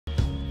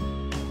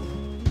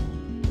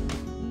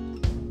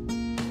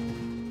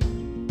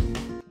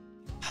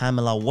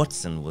Pamela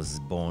Watson was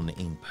born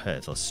in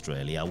Perth,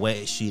 Australia,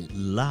 where she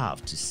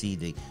loved to see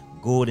the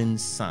golden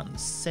sun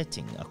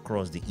setting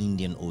across the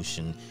Indian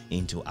Ocean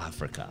into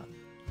Africa.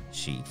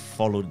 She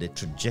followed the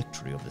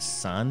trajectory of the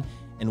sun,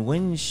 and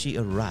when she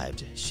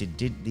arrived, she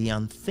did the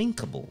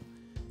unthinkable.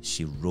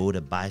 She rode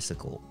a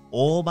bicycle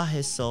all by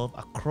herself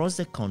across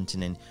the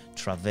continent,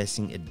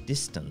 traversing a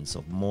distance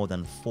of more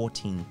than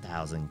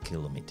 14,000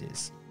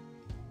 kilometers.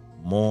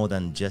 More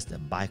than just a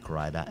bike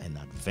rider and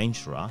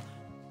adventurer,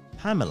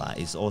 Pamela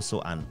is also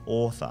an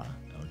author,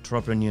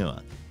 entrepreneur,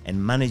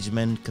 and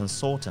management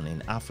consultant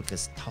in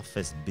Africa's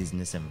toughest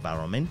business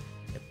environment,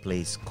 a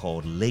place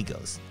called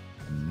Lagos,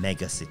 a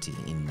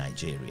megacity in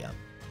Nigeria.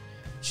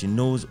 She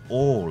knows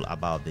all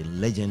about the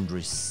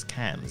legendary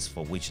scams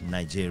for which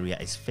Nigeria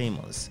is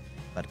famous.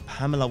 But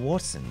Pamela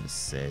Watson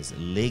says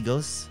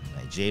Lagos,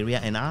 Nigeria,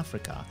 and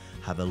Africa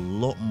have a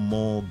lot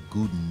more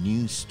good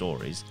news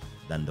stories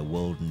than the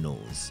world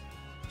knows.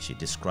 She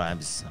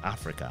describes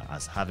Africa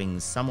as having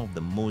some of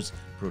the most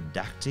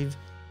productive,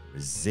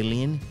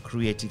 resilient,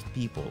 creative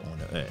people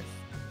on earth.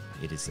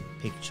 It is a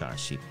picture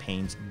she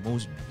paints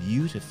most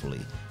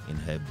beautifully in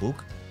her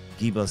book,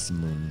 Gibbous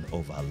Moon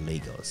Over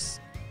Lagos.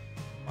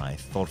 My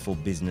thoughtful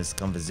business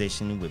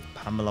conversation with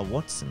Pamela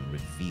Watson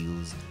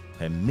reveals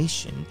her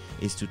mission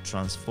is to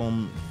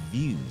transform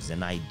views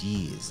and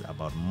ideas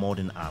about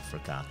modern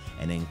Africa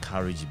and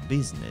encourage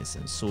business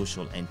and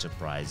social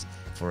enterprise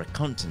for a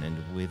continent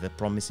with a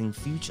promising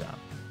future.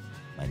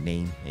 My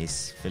name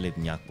is Philip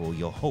Nyakpo,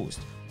 your host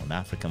on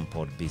African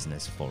Pod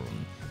Business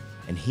Forum.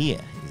 And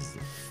here is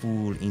the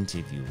full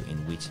interview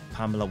in which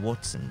Pamela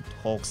Watson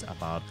talks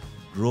about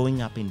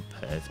growing up in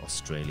Perth,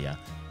 Australia,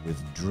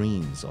 with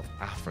dreams of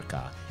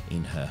Africa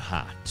in her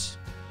heart.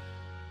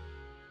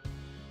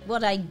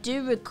 What I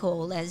do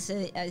recall as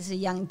a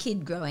young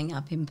kid growing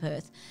up in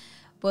Perth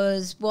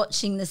was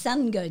watching the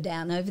sun go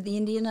down over the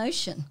Indian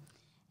Ocean.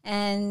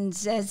 And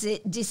as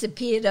it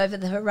disappeared over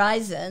the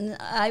horizon,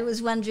 I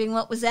was wondering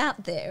what was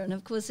out there. And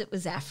of course it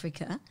was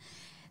Africa.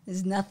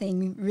 There's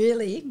nothing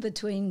really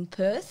between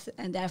Perth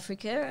and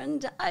Africa,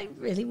 and I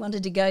really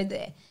wanted to go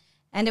there.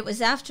 And it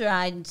was after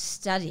I'd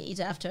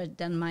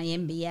done my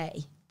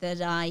MBA,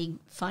 that I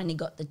finally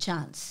got the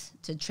chance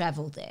to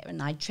travel there.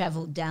 And I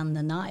travelled down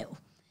the Nile.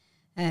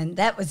 And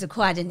that was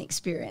quite an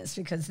experience,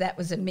 because that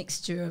was a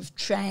mixture of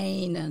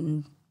train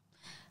and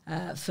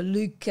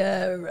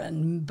felucca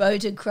and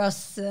boat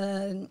across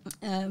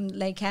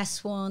Lake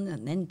Aswan,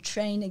 and then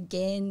train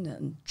again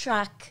and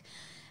truck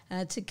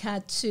to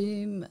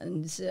Khartoum.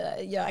 And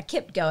I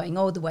kept going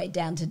all the way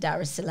down to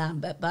Dar es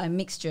Salaam, but by a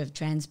mixture of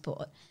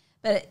transport.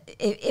 But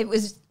it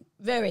was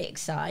very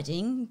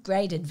exciting,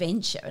 great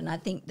adventure, and I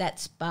think that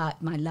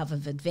sparked my love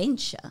of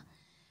adventure.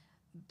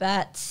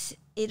 But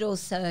it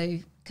also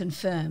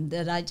confirmed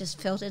that I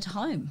just felt at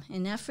home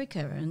in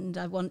Africa, and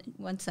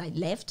once I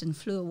left and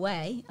flew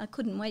away, I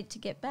couldn't wait to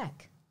get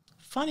back.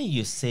 Funny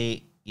you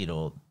say,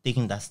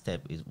 taking that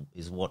step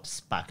is what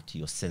sparked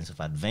your sense of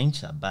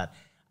adventure, but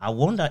I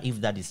wonder if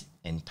that is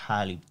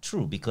entirely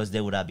true, because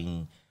there would have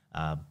been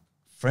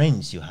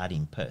friends you had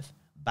in Perth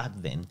back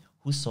then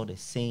who saw the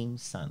same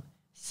sun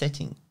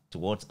setting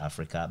towards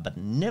Africa, but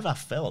never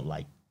felt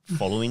like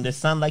following the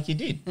sun like you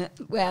did.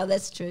 Well,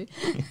 that's true.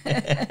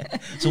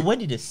 So where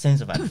did the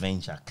sense of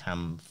adventure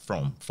come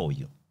from for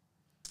you?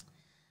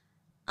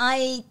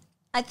 I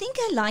think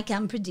I like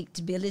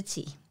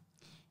unpredictability.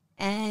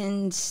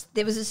 And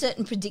there was a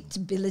certain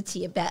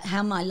predictability about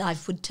how my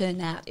life would turn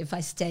out if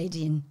I stayed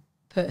in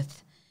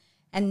Perth.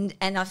 And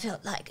I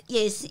felt like,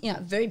 yes,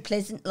 very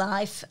pleasant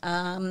life,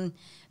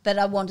 but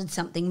I wanted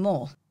something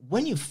more.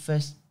 When you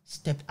first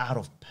stepped out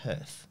of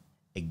Perth,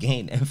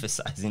 again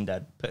emphasizing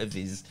that Perth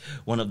is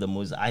one of the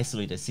most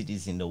isolated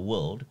cities in the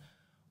world,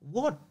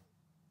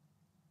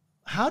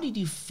 how did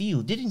you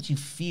feel? Didn't you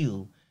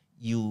feel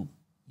you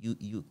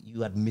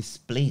had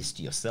misplaced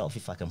yourself,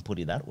 if I can put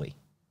it that way?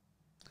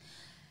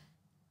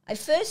 I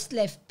first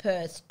left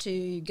Perth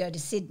to go to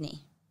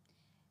Sydney,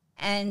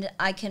 and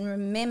I can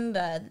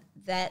remember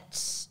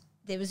that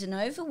there was an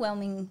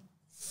overwhelming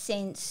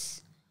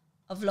sense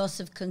of loss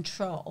of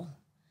control,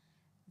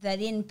 that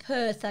in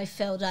Perth I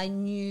felt I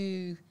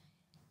knew,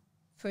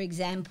 for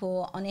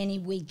example, on any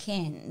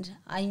weekend,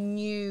 I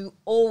knew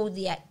all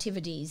the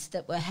activities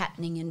that were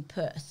happening in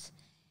Perth.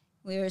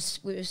 We're a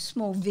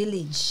small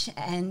village,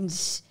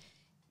 and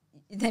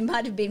they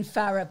might have been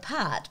far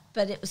apart,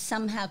 but it was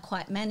somehow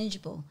quite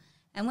manageable.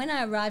 And when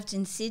I arrived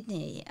in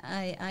Sydney,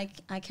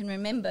 I can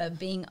remember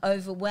being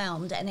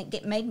overwhelmed, and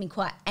it made me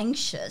quite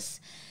anxious.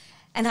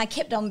 And I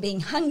kept on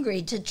being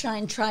hungry to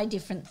try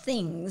different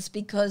things,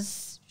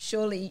 because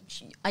surely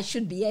I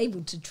should be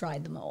able to try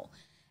them all.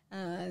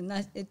 And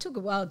it took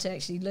a while to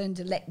actually learn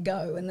to let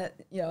go, and that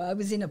I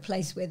was in a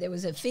place where there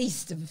was a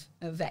feast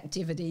of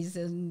activities,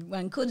 and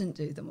one couldn't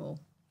do them all.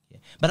 Yeah.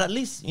 But at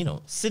least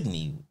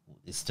Sydney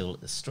is still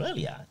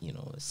Australia,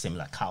 a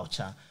similar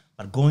culture.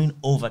 But going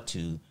over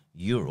to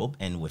Europe,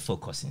 and we're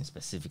focusing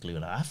specifically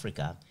on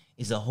Africa,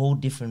 is a whole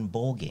different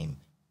ball game.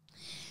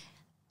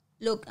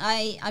 Look,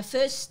 my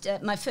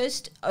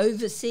first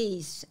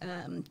overseas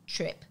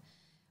trip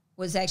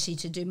was actually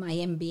to do my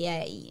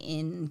MBA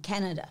in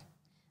Canada.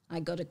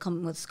 I got a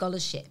Commonwealth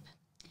Scholarship,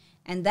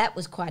 and that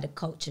was quite a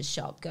culture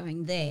shock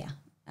going there.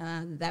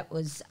 That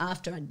was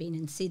after I'd been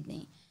in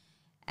Sydney.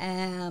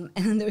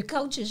 And the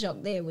culture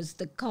shock there was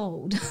the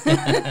cold.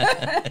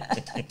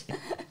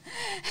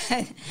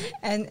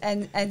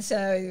 and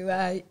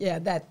so,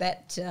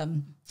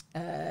 that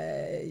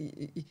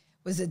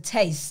was a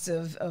taste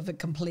of a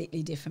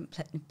completely different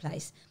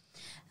place.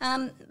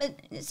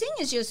 But seeing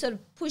as you're sort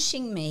of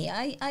pushing me,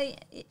 I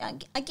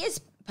guess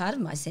part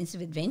of my sense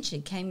of adventure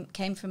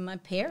came from my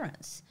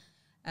parents,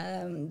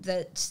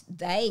 that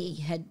they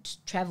had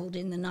travelled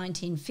in the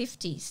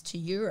 1950s to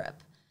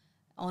Europe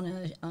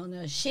on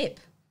a ship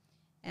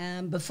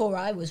before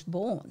I was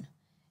born.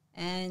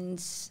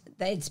 And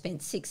they'd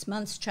spent 6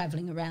 months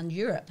travelling around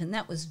Europe, and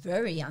that was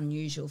very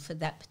unusual for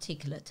that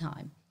particular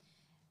time.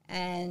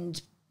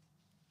 And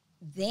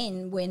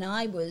then when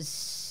I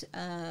was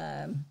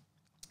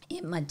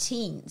in my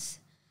teens,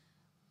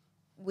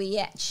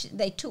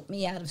 they took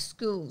me out of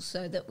school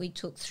so that we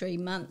took 3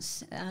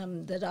 months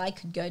that I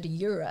could go to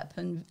Europe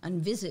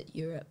and visit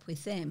Europe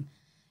with them.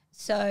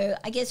 So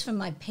I guess from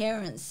my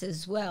parents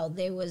as well,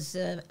 there was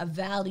a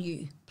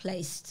value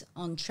placed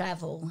on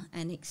travel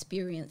and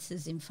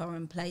experiences in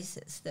foreign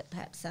places that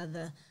perhaps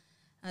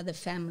other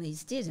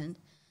families didn't.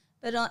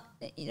 But,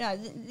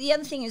 the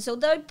other thing is,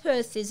 although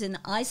Perth is an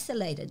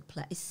isolated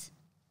place,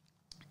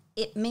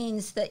 it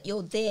means that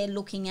you're there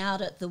looking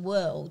out at the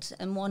world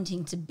and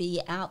wanting to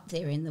be out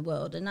there in the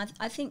world. And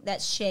I think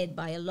that's shared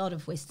by a lot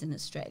of Western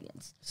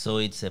Australians. So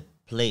it's a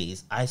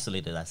place,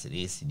 isolated as it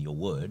is in your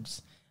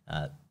words,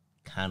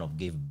 kind of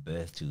gave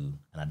birth to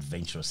an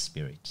adventurous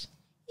spirit.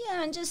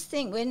 Yeah, and just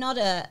think, we're not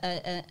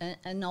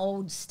an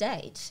old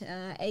state.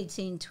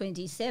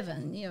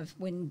 1827,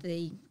 when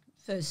the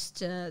first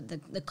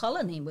the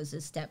colony was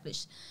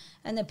established,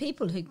 and the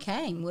people who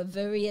came were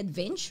very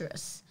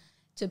adventurous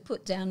to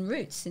put down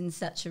roots in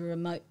such a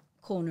remote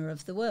corner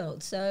of the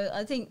world. So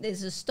I think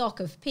there's a stock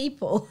of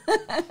people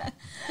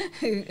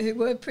who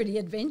were pretty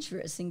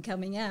adventurous in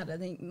coming out. I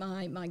think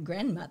my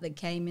grandmother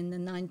came in the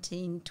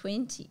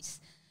 1920s,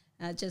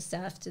 just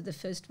after the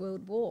First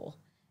World War,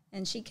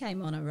 and she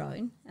came on her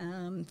own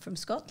from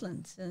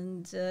Scotland,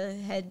 and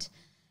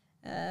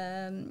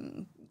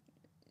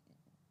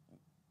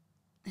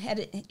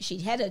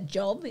she'd had a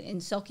job in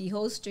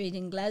Sauchiehall Street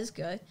in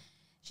Glasgow.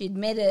 She'd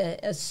met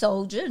a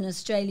soldier, an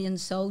Australian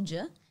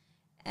soldier,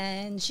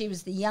 and she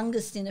was the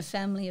youngest in a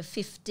family of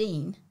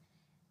 15.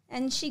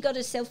 And she got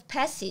herself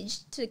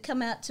passage to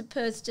come out to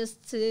Perth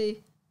just to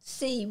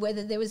see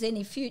whether there was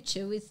any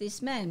future with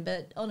this man.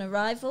 But on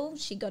arrival,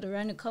 she got her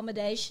own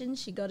accommodation.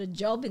 She got a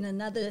job in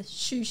another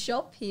shoe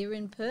shop here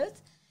in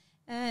Perth.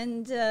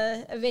 And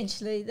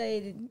eventually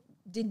they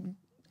did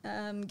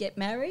get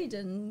married,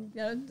 and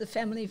the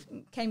family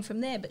came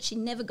from there. But she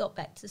never got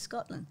back to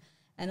Scotland.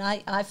 And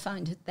I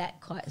find that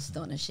quite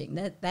astonishing.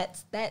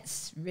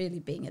 That's really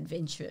being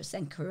adventurous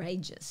and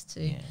courageous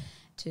to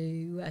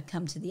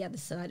come to the other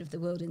side of the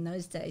world in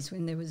those days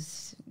when there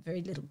was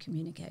very little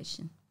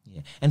communication.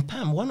 Yeah. And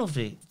Pam, one of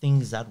the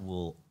things that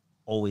will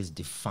always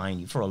define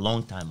you, for a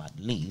long time at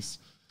least,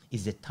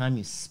 is the time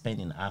you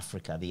spent in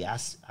Africa, the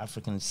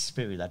African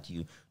spirit that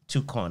you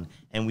took on.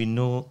 And we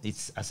know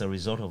it's as a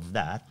result of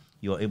that,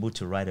 you're able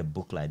to write a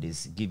book like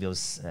this,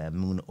 Gibbous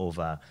Moon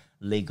Over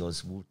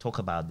Lagos. We'll talk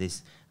about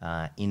this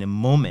in a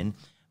moment.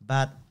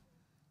 But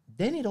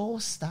then it all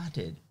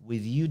started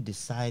with you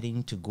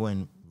deciding to go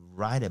and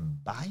ride a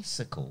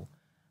bicycle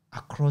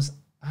across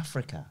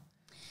Africa.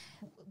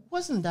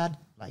 Wasn't that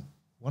like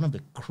one of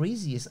the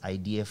craziest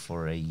ideas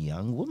for a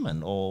young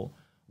woman, or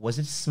was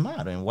it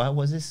smart? And why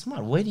was it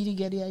smart? Where did you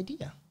get the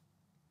idea?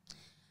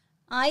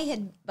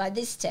 By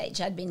this stage,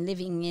 I'd been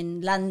living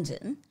in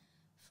London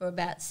for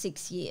about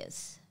 6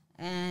 years.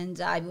 And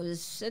I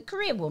was a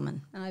career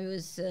woman. I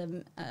was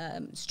a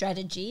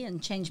strategy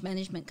and change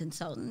management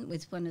consultant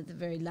with one of the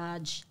very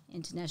large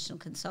international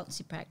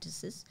consultancy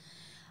practices.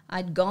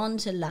 I'd gone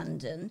to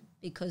London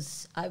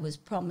because I was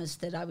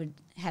promised that I would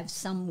have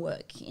some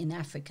work in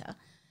Africa.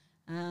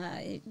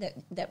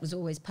 That was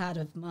always part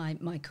of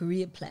my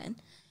career plan.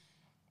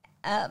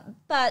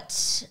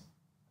 But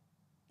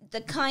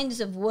the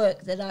kinds of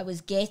work that I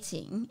was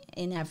getting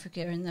in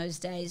Africa in those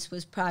days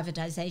was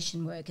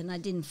privatisation work, and I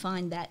didn't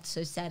find that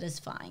so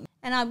satisfying.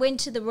 And I went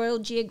to the Royal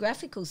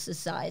Geographical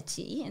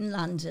Society in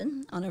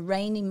London on a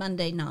rainy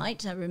Monday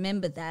night. I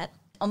remember that.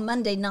 On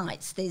Monday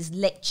nights, there's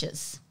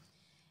lectures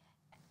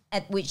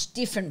at which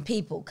different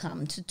people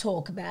come to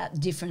talk about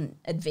different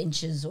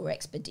adventures or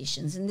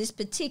expeditions. And this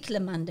particular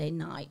Monday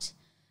night,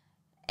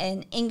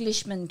 an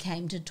Englishman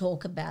came to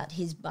talk about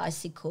his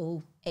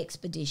bicycle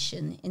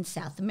expedition in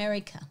South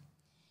America.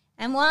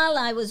 And while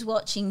I was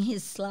watching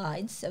his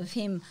slides of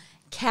him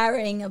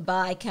carrying a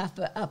bike up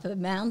a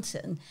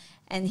mountain,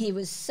 and he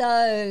was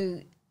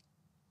so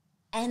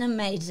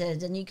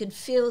animated and you could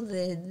feel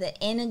the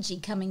energy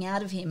coming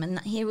out of him, and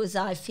here was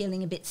I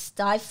feeling a bit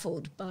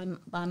stifled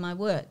by my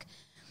work.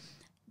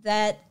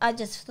 that I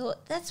just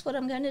thought, that's what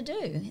I'm going to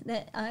do.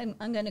 That I'm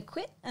going to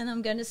quit and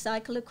I'm going to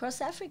cycle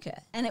across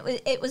Africa. And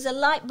it was a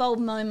light bulb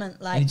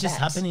moment like that. And it just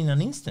happened in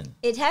an instant.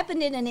 It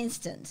happened in an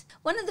instant.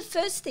 One of the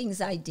first things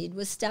I did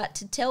was start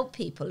to tell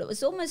people. It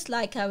was almost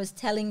like I was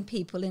telling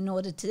people in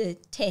order to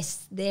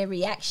test their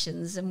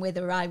reactions and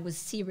whether I was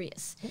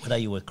serious. Whether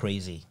you were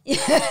crazy.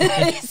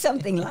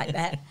 Something like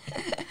that.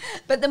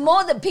 But the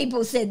more that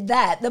people said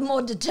that, the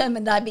more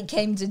determined I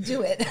became to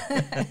do it.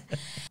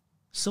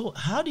 So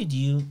how did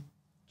you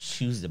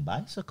choose the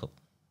bicycle?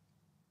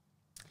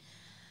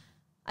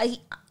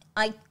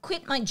 I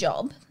quit my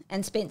job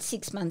and spent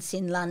 6 months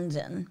in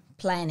London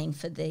planning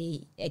for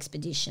the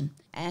expedition.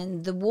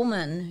 And the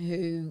woman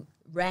who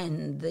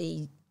ran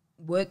the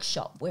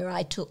workshop where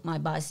I took my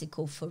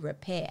bicycle for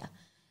repair,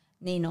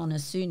 Ninon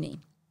Asuni,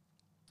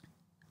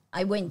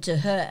 I went to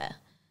her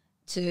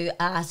to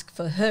ask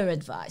for her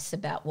advice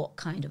about what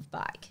kind of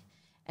bike.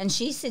 And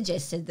she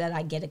suggested that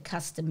I get a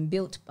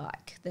custom-built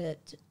bike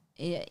that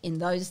in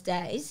those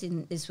days,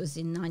 this was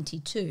in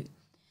 92,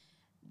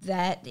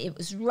 that it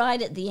was right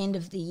at the end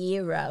of the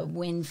era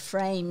when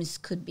frames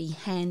could be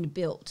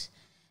hand-built.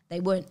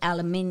 They weren't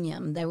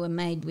aluminium. They were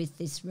made with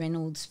this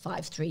Reynolds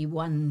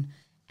 531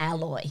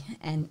 alloy,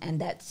 and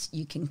that's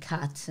you can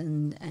cut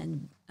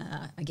and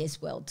I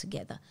guess weld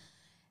together.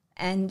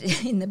 And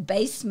in the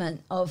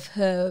basement of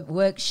her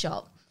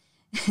workshop,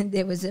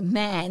 there was a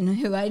man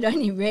who I'd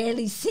only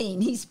rarely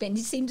seen. He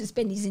seemed to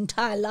spend his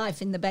entire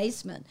life in the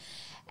basement.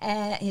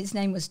 His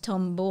name was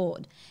Tom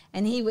Board,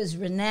 and he was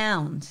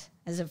renowned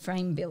as a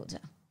frame builder.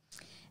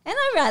 And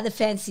I rather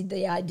fancied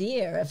the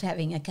idea of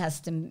having a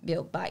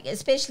custom-built bike,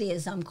 especially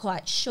as I'm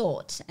quite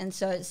short, and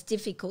so it's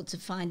difficult to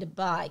find a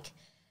bike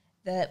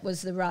that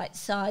was the right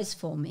size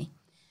for me.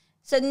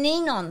 So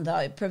Ninon,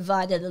 though,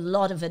 provided a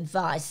lot of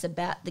advice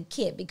about the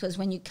kit, because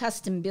when you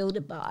custom-build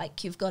a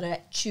bike, you've got to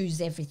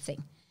choose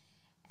everything.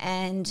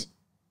 And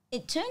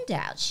it turned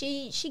out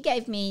she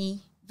gave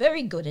me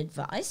very good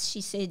advice.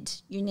 She said,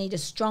 you need a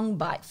strong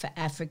bike for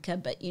Africa,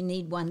 but you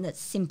need one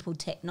that's simple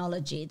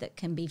technology that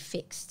can be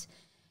fixed.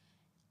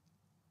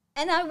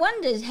 And I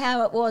wondered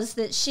how it was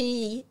that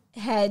she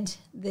had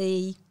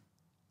the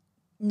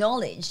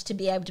knowledge to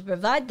be able to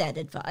provide that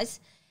advice.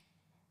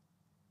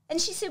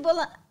 And she said,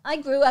 well, I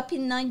grew up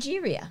in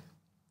Nigeria.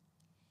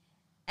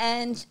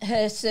 And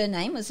her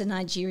surname was a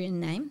Nigerian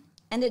name.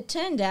 And it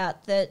turned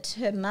out that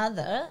her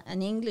mother,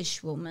 an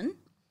English woman,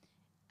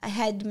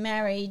 had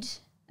married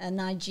a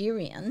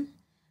Nigerian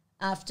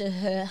after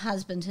her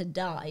husband had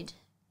died.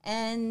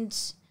 And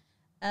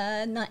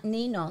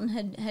Ninon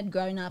had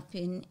grown up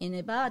in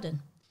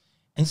Ibadan.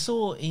 And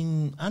so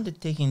in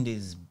undertaking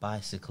this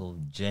bicycle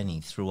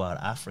journey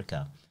throughout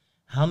Africa,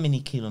 how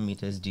many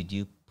kilometers did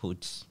you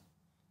put,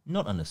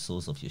 not on the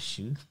soles of your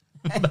shoe,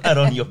 but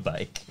on your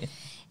bike?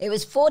 It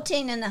was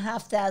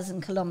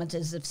 14,500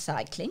 kilometres of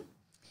cycling,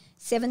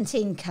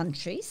 17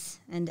 countries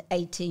and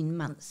 18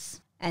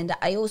 months. And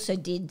I also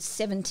did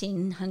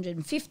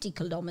 1,750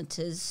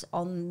 kilometres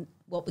on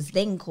what was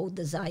then called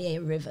the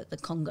Zaire River, the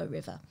Congo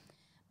River.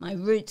 My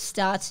route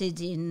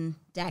started in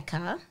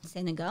Dakar,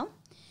 Senegal,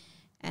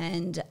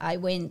 and I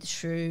went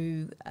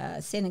through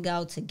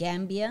Senegal to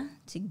Gambia,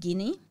 to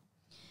Guinea,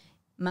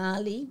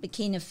 Mali,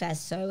 Burkina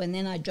Faso, and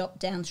then I dropped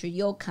down through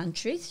your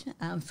countries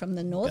from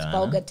the north,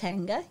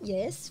 Bolgatanga,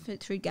 yes,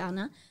 through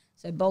Ghana.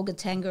 So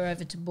Bolgatanga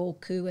over to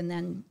Borku, and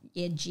then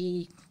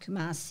Yeji,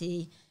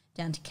 Kumasi,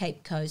 down to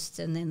Cape Coast,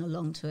 and then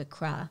along to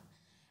Accra.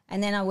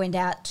 And then I went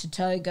out to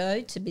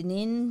Togo, to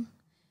Benin,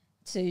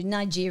 to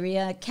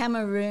Nigeria,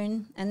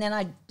 Cameroon, and then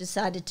I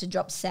decided to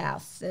drop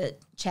south.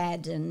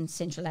 Chad and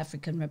Central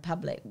African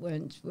Republic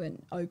weren't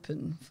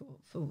open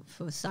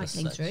for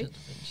cycling through.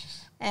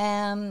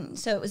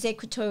 So it was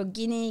Equatorial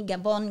Guinea,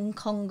 Gabon,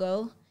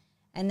 Congo,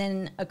 and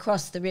then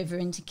across the river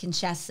into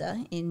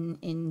Kinshasa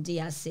in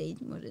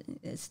DRC, what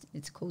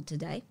it's called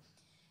today.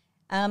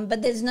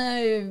 But there's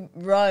no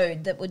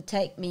road that would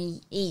take me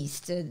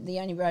east. The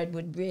only road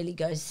would really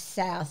go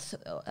south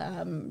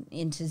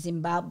into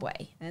Zimbabwe,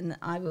 and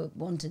I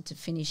wanted to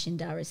finish in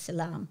Dar es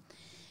Salaam.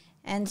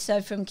 And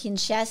so from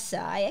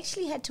Kinshasa, I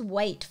actually had to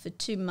wait for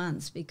 2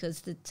 months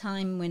because the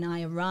time when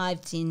I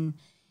arrived in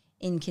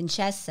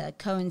Kinshasa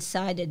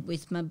coincided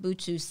with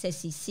Mobutu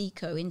Sese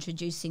Seko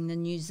introducing the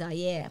new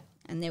Zaire,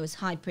 and there was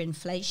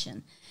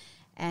hyperinflation,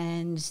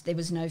 and there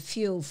was no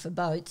fuel for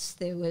boats.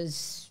 There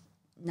was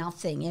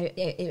nothing.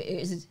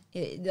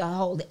 The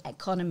whole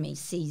economy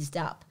seized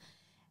up,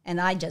 and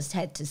I just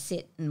had to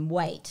sit and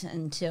wait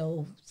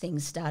until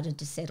things started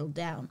to settle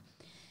down.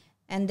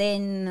 And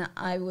then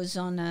I was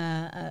on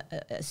a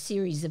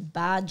series of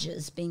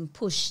barges being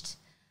pushed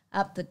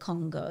up the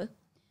Congo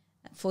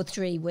for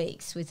 3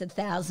 weeks with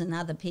 1,000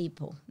 other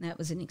people. That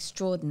was an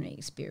extraordinary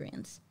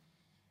experience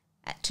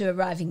to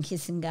arrive in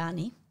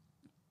Kisangani.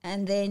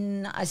 And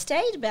then I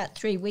stayed about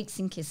 3 weeks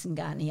in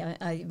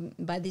Kisangani.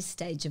 By this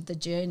stage of the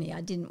journey,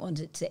 I didn't want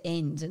it to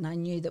end, and I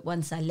knew that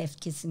once I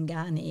left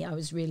Kisangani, I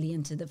was really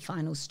into the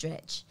final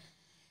stretch.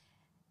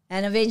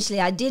 And eventually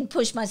I did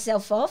push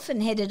myself off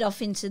and headed off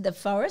into the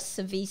forests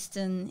of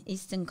eastern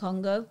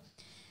Congo.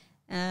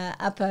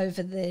 up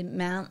over the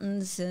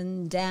mountains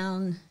and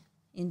down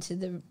into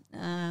the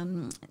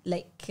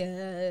Lake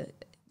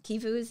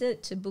Kivu, is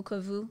it, to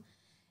Bukavu,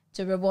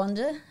 to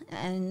Rwanda.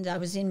 And I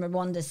was in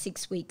Rwanda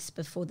 6 weeks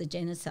before the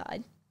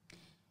genocide.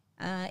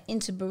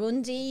 Into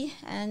Burundi,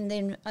 and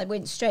then I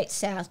went straight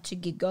south to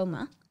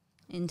Kigoma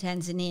in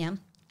Tanzania.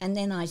 And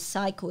then I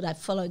cycled, I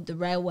followed the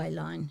railway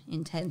line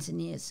in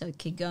Tanzania, so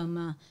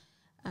Kigoma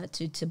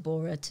to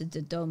Tabora to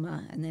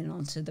Dodoma, and then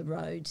onto the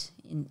road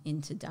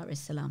into Dar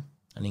es Salaam.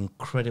 An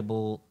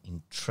incredible,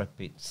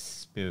 intrepid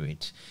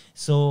spirit.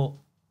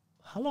 So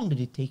how long did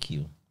it take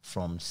you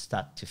from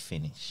start to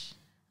finish?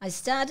 I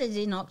started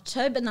in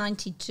October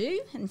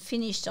 92 and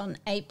finished on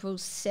April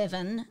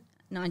 7,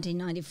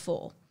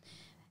 1994.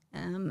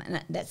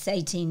 And that's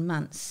 18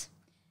 months.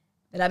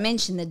 But I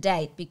mention the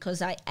date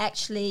because I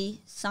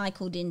actually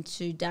cycled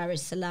into Dar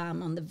es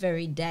Salaam on the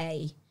very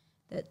day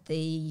that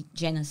the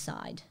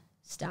genocide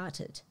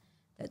started.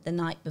 That the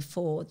night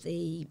before,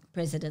 the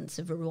presidents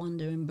of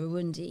Rwanda and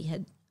Burundi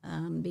had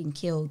been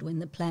killed when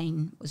the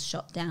plane was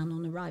shot down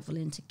on arrival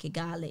into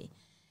Kigali.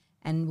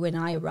 And when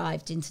I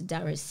arrived into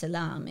Dar es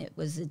Salaam, it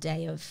was a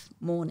day of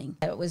mourning.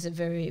 It was a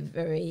very,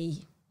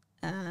 very...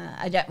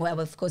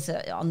 of course,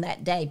 on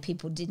that day,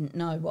 people didn't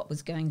know what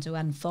was going to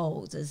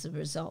unfold as a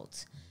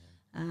result.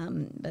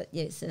 But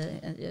yes,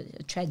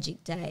 a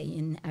tragic day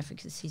in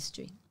Africa's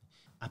history.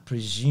 I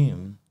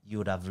presume you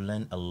would have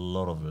learned a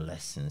lot of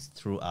lessons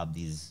throughout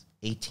these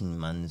 18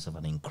 months of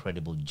an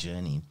incredible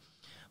journey.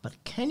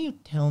 But can you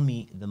tell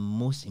me the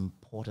most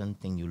important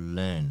thing you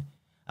learned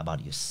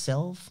about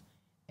yourself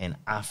and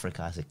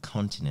Africa as a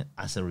continent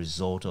as a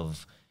result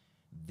of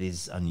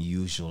this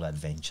unusual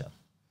adventure?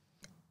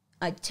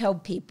 I tell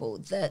people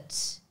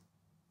that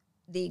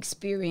the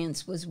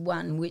experience was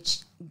one which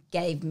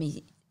gave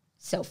me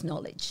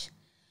self-knowledge,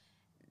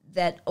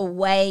 that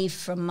away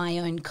from my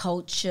own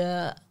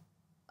culture,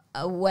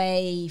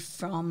 away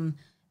from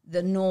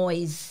the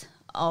noise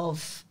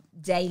of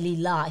daily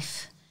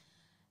life,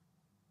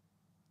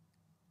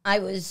 I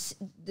was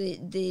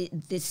the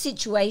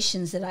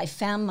situations that I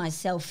found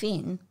myself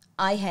in,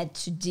 I had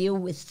to deal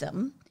with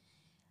them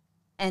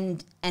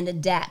and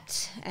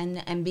adapt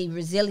and be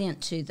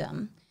resilient to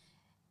them.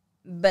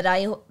 But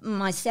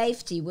my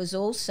safety was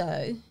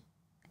also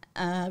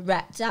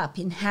wrapped up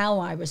in how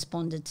I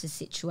responded to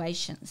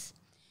situations.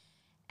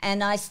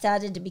 And I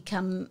started to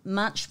become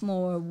much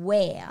more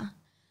aware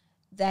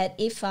that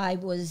if I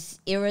was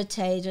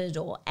irritated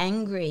or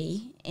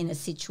angry in a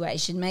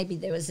situation, maybe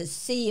there was a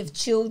sea of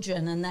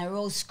children and they were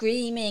all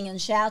screaming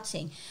and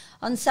shouting.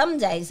 On some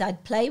days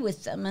I'd play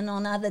with them, and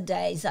on other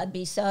days I'd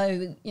be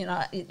so,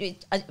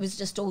 it was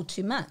just all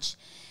too much.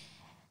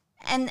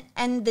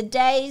 And the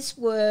days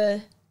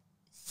were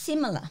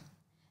similar.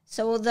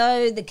 So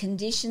although the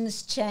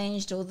conditions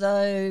changed,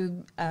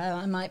 although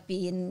I might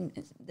be in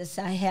the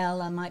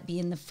Sahel, I might be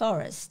in the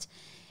forest,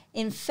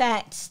 in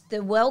fact,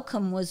 the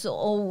welcome was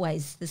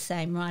always the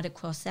same right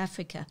across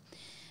Africa.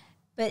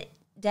 But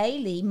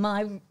daily,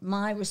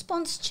 my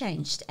response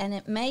changed, and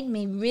it made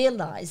me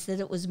realise that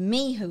it was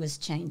me who was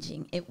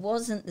changing. It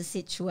wasn't the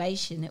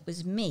situation, it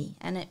was me.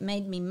 And it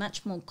made me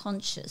much more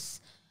conscious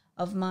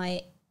of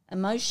my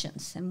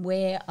emotions and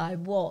where I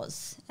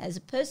was as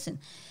a person.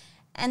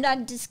 And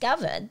I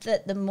discovered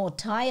that the more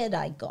tired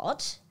I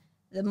got,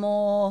 the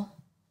more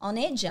on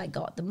edge I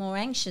got, the more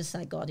anxious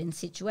I got in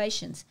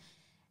situations.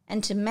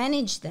 And to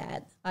manage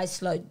that, I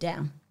slowed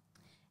down.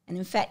 And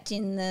in fact,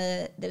 in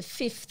the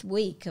 5th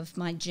week of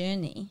my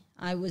journey,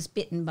 I was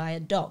bitten by a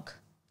dog.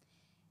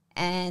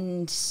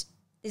 And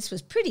this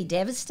was pretty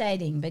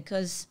devastating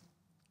because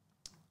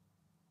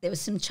there were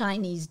some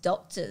Chinese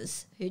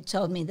doctors who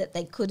told me that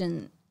they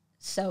couldn't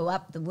sew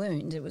up the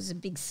wound. It was a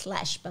big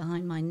slash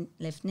behind my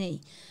left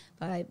knee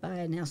by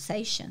an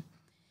Alsatian.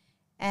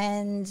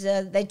 And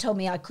they told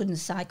me I couldn't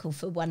cycle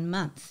for 1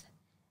 month.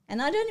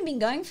 And I'd only been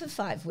going for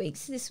 5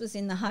 weeks. This was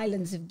in the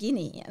highlands of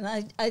Guinea.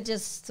 And I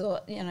just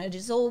thought, it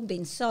has all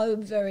been so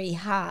very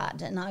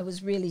hard. And I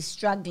was really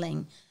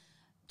struggling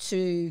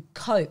to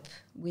cope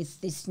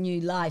with this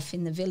new life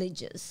in the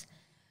villages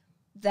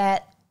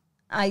that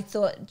I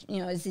thought,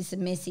 is this a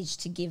message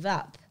to give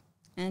up?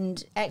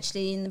 And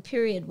actually in the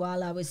period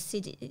while I was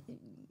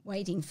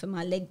waiting for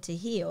my leg to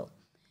heal,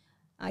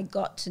 I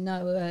got to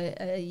know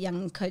a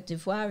young Cote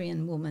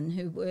d'Ivoirian woman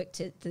who worked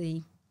at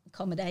the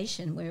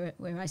accommodation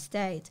where I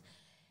stayed.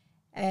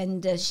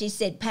 And she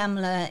said,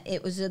 Pamela,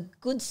 it was a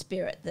good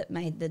spirit that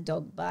made the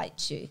dog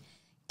bite you.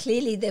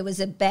 Clearly there was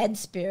a bad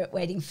spirit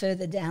waiting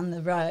further down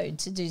the road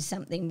to do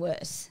something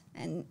worse.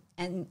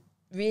 And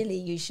really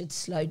you should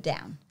slow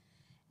down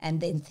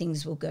and then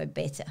things will go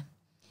better.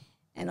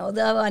 And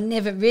although I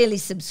never really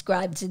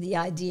subscribed to the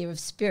idea of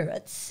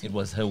spirits... It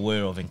was her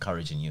way of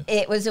encouraging you.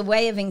 It was a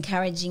way of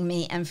encouraging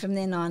me, and from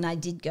then on I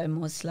did go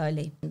more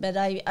slowly. But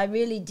I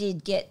really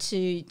did get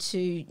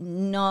to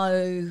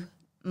know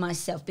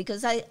myself,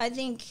 because I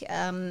think,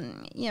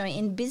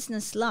 in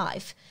business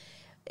life,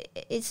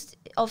 it's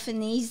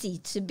often easy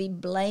to be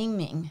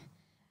blaming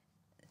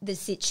the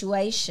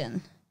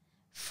situation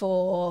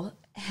for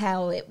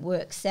how it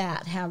works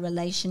out, how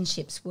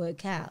relationships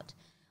work out,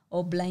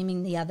 or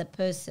blaming the other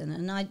person.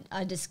 And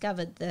I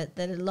discovered that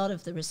a lot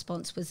of the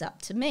response was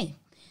up to me.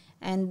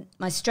 And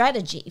my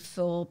strategy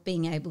for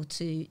being able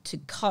to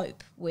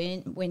cope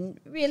when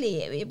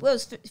really it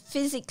was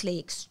physically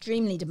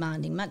extremely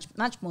demanding,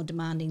 much more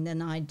demanding than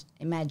I'd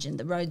imagined.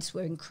 The roads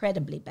were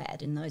incredibly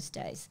bad in those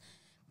days.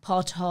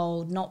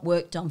 Potholed, not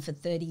worked on for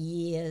 30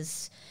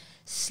 years,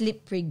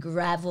 slippery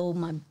gravel.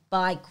 My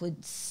bike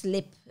would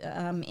slip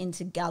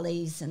into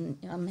gullies and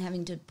I'm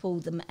having to pull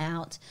them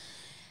out.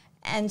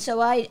 And so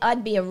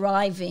I'd be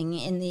arriving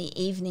in the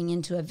evening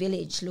into a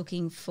village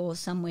looking for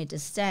somewhere to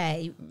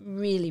stay,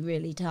 really,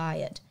 really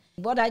tired.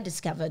 What I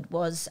discovered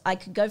was I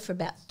could go for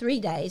about 3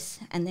 days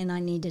and then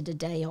I needed a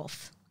day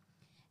off.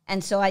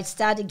 And so I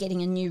started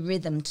getting a new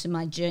rhythm to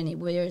my journey,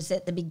 whereas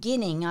at the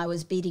beginning I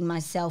was beating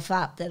myself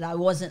up that I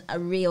wasn't a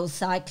real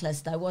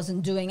cyclist. I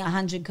wasn't doing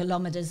 100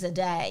 kilometres a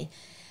day.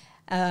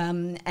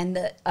 And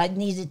that I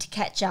needed to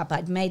catch up.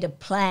 I'd made a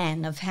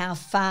plan of how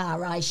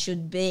far I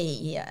should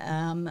be.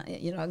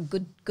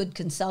 Good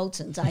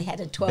consultant. I had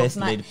a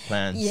 12-month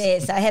plans.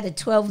 Yes, I had a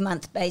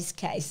 12-month base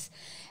case,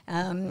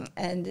 and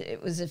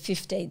it was a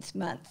 15th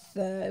month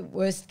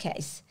worst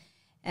case,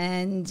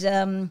 and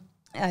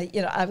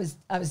I was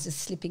just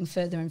slipping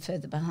further and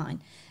further behind.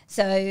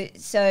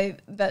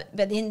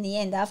 But in the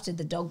end, after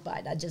the dog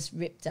bite, I just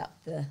ripped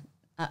up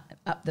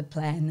the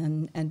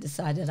plan and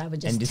decided I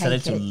would just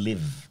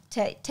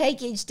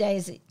take each day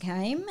as it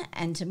came,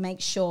 and to make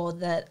sure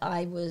that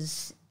I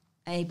was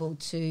able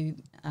to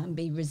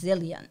be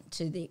resilient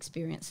to the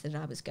experience that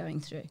I was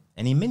going through.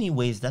 And in many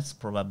ways, that's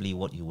probably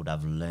what you would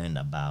have learned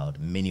about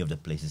many of the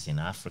places in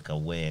Africa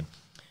where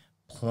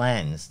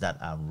plans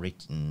that are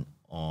written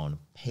on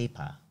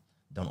paper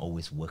don't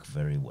always work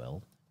very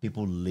well.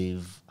 People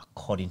live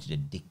according to the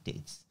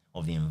dictates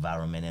of the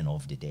environment and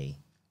of the day.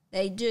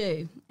 They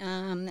do,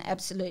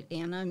 absolutely,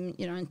 and I'm,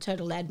 in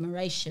total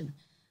admiration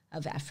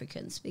of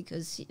Africans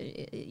because,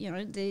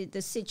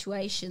 the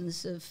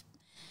situations of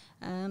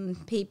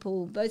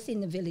people, both in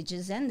the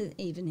villages and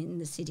even in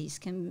the cities,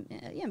 can,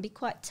 be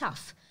quite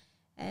tough,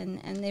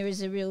 and there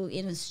is a real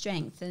inner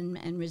strength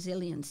and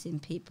resilience in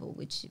people,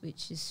 which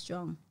is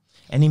strong.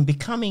 And in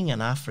becoming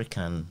an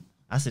African,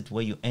 as it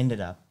were, you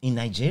ended up in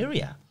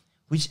Nigeria,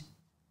 which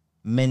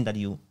meant that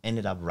you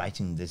ended up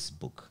writing this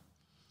book.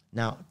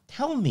 Now,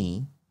 tell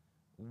me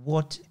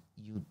what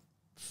you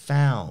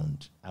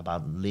found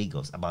about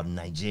Lagos, about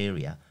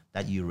Nigeria,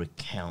 that you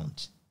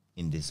recount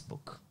in this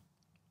book.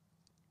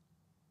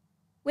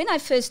 When I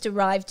first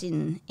arrived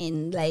in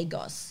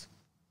Lagos,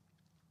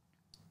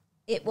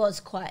 it was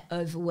quite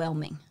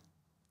overwhelming.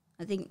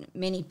 I think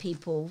many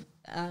people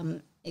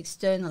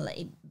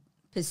externally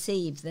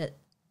perceive that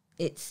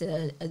it's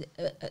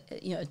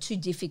too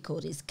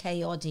difficult, it's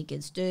chaotic,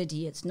 it's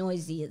dirty, it's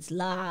noisy, it's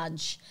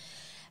large.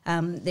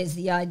 There's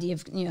the idea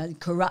of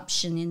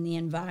corruption in the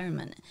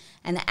environment,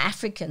 and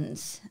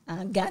Africans,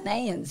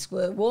 Ghanaians,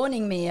 were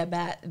warning me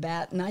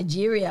about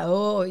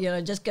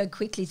Nigeria. Just go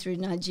quickly through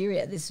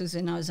Nigeria. This was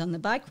when I was on the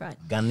bike ride.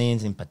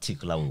 Ghanaians in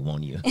particular will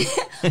warn you.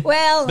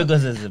 Well,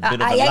 because there's a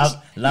bit of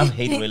a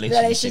love-hate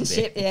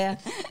relationship. Yeah.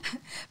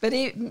 But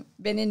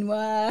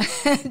Beninois,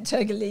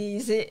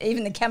 Togolese,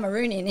 even the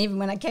Cameroonian, even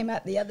when I came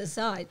out the other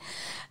side,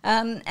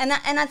 and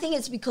I think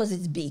it's because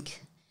it's big.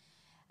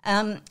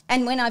 And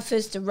when I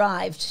first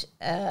arrived,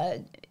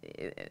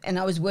 and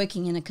I was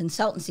working in a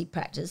consultancy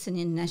practice, an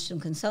international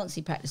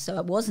consultancy practice, so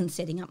I wasn't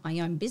setting up my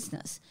own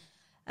business,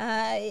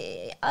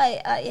 I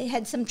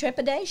had some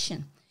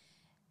trepidation.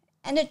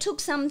 And it took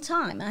some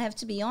time, I have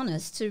to be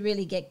honest, to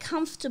really get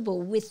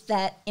comfortable with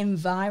that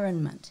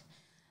environment.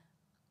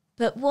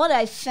 But what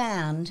I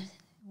found,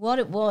 what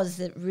it was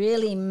that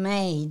really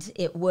made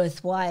it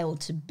worthwhile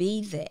to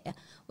be there,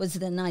 was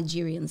the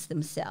Nigerians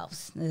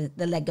themselves, the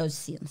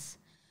Lagosians.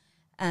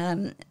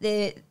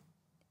 They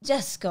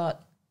just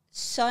got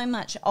so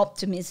much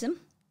optimism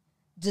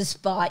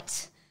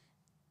despite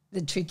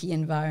the tricky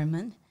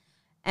environment,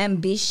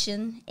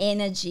 ambition,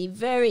 energy,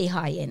 very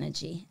high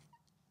energy,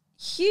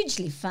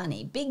 hugely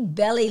funny, big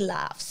belly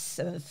laughs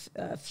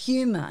of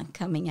humour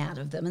coming out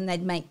of them, and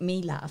they'd make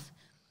me laugh.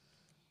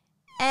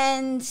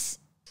 And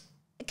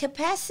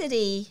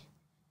capacity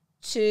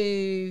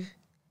to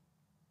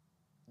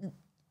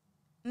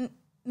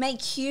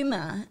make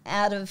humour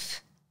out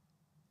of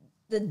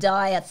the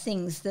dire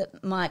things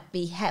that might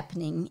be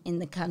happening in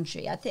the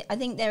country. I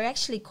think they're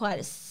actually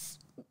quite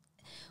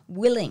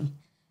willing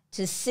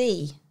to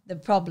see the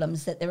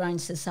problems that their own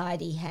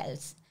society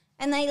has.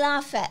 And they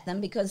laugh at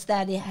them because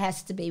that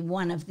has to be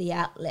one of the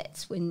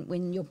outlets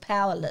when you're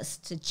powerless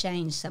to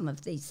change some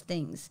of these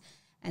things.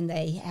 And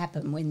they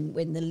happen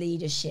when the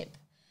leadership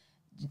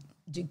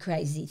do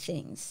crazy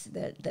things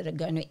that are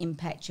going to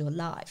impact your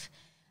life.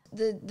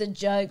 The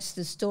jokes,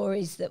 the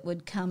stories that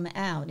would come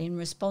out in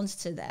response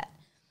to that,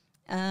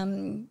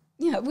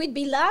 we'd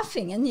be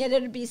laughing, and yet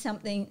it'd be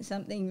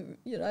something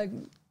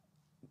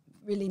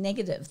really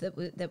negative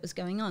that was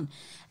going on.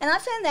 And I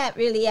found that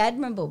really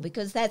admirable,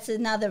 because that's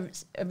another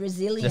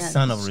resilient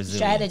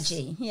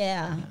strategy.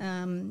 Yeah.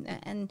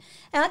 And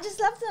I just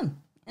love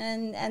them.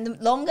 And the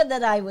longer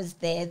that I was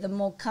there, the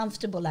more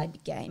comfortable I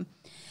became.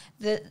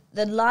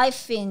 The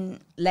life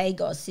in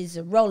Lagos is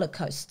a roller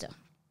coaster,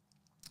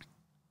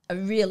 a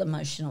real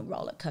emotional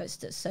roller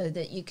coaster, so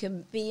that you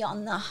can be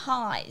on the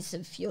highs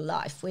of your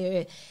life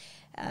where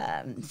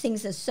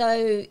things are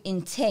so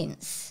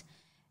intense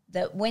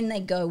that when they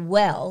go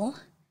well,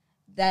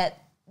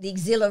 that the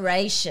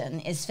exhilaration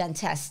is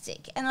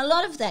fantastic. And a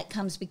lot of that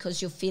comes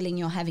because you're feeling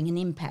you're having an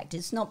impact.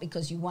 It's not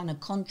because you won a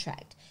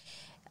contract.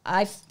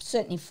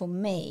 Certainly for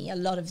me, a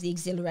lot of the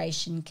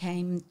exhilaration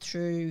came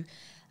through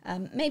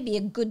maybe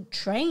a good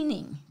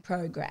training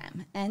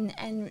program, and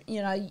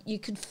you know, you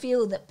could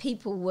feel that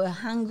people were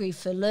hungry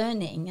for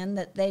learning and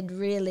that they'd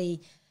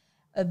really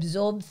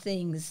absorbed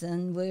things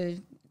and were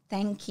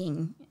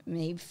thanking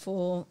me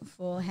for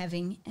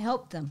having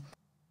helped them.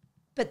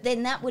 But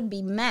then that would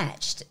be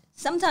matched,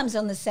 sometimes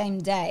on the same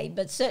day,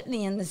 but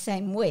certainly in the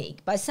same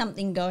week, by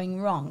something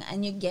going wrong,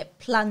 and you get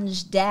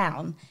plunged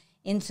down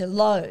into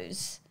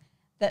lows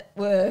that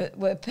were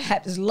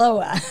perhaps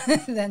lower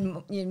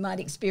than you might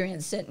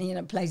experience, certainly in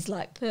a place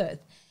like Perth.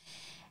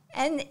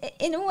 And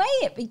in a way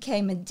it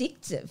became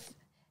addictive.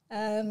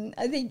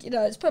 I think, you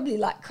know, it's probably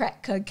like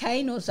crack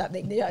cocaine or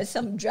something, you know,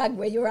 some drug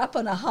where you're up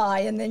on a high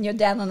and then you're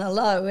down on a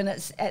low, and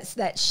it's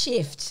that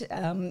shift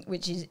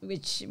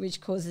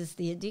which causes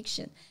the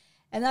addiction.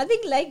 And I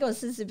think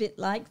Lagos is a bit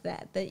like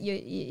that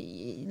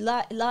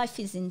life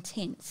is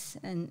intense,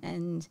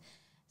 and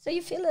so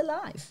you feel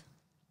alive.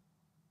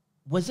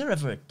 Was there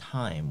ever a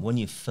time when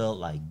you felt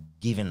like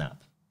giving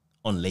up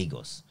on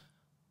Lagos,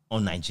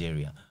 on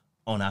Nigeria,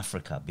 on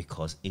Africa,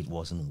 because it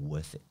wasn't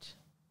worth it?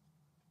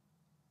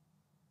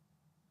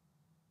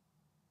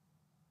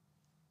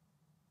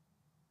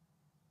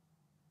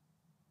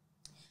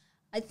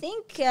 I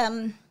think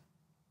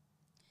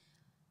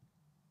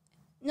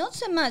not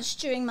so much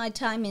during my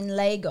time in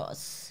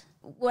Lagos.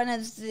 One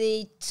of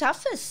the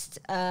toughest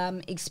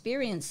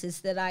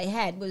experiences that I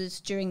had was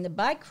during the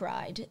bike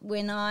ride,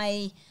 when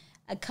I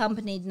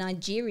accompanied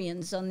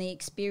Nigerians on the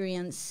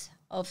experience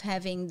of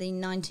having the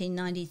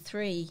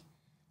 1993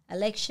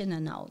 election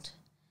annulled.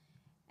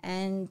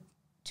 And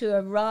to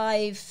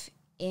arrive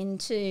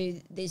into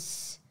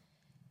this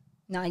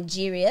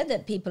Nigeria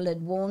that people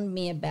had warned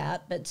me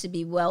about, but to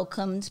be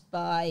welcomed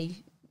by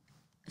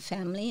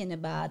family in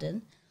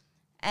Ibadan.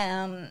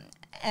 And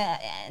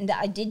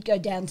I did go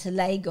down to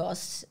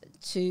Lagos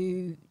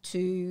to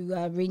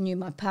renew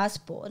my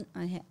passport.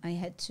 I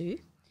had to.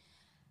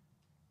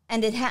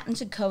 And it happened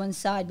to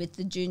coincide with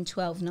the June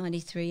 12,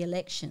 93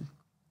 election.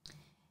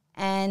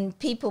 And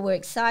people were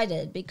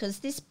excited because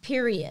this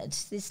period,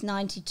 this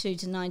 92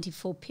 to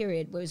 94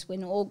 period, was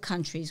when all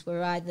countries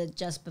were either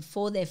just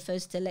before their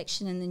first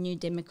election in the new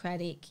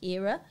democratic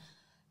era,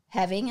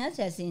 having it,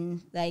 as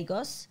in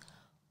Lagos,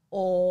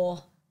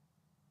 or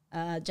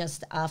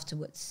just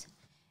afterwards.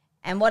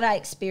 And what I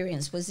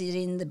experienced was that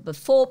in the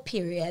before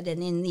period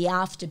and in the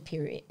after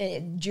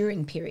period,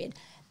 during period,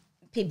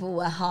 people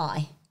were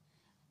high.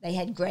 They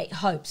had great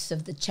hopes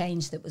of the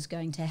change that was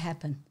going to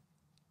happen.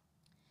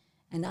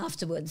 And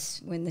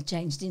afterwards, when the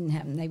change didn't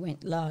happen, they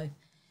went low.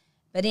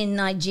 But in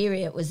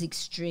Nigeria, it was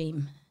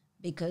extreme,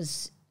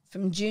 because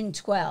from June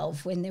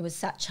 12, when there were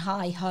such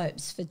high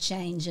hopes for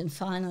change and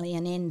finally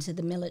an end to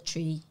the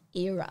military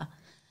era,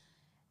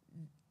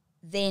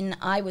 then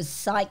I was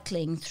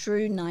cycling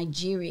through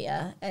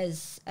Nigeria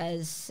as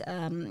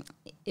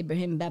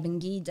Ibrahim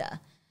Babangida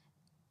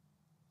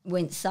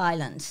went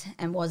silent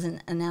and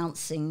wasn't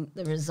announcing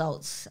the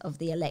results of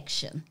the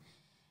election.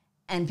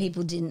 And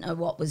people didn't know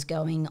what was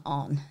going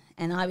on.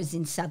 And I was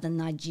in southern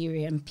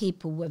Nigeria, and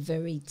people were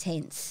very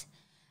tense.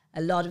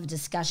 A lot of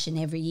discussion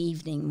every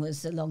evening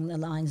was along the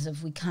lines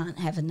of, we can't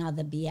have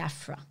another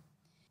Biafra.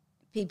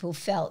 People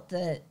felt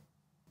that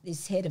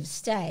this head of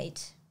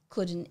state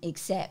couldn't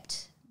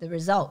accept the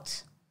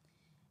result,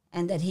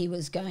 and that he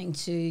was going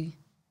to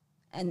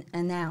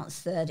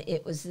announce that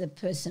it was the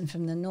person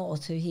from the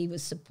north who he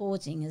was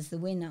supporting as the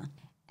winner.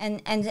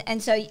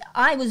 And so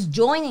I was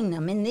joining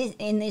them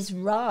in this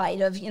ride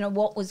of, you know,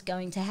 what was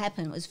going to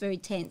happen. It was very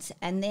tense.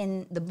 And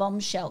then the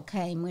bombshell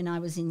came when I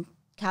was in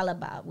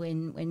Calabar,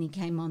 when he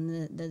came on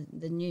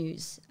the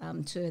news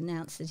to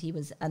announce that he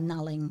was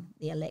annulling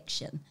the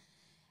election.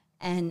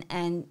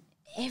 And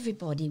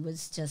everybody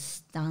was just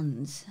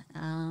stunned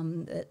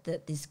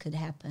that this could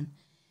happen.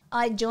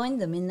 I joined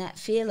them in that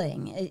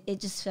feeling. It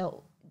just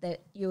felt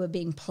that you were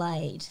being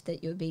played,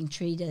 that you were being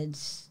treated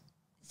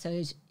so,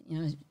 you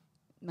know,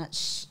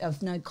 much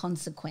of no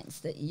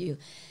consequence, that you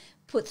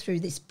put through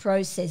this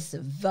process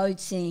of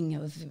voting,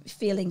 of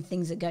feeling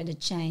things are going to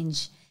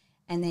change,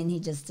 and then he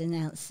just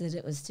announced that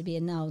it was to be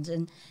annulled.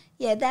 And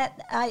yeah,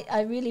 that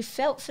I really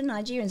felt for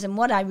Nigerians. And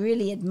what I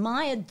really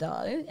admired,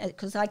 though,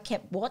 because I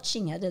kept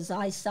watching it as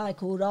I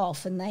cycled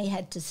off and they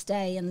had to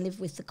stay and live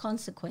with the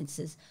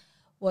consequences,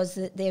 was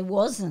that there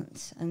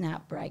wasn't an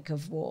outbreak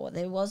of war.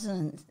 There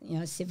wasn't,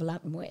 civil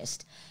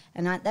unrest.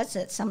 And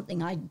that's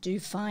something I do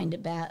find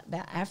about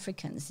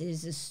Africans.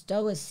 There's a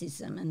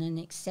stoicism and an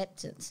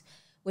acceptance,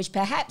 which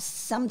perhaps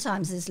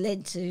sometimes has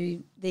led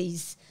to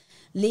these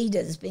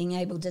leaders being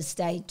able to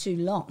stay too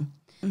long.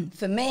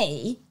 For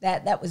me,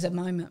 that was a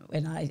moment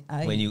when I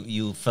when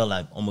you felt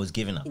like almost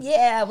giving up.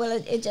 Yeah, well,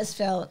 it just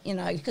felt,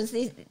 because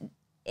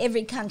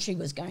every country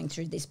was going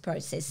through this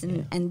process,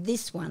 and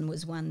this one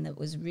was one that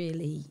was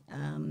really,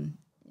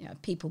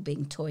 people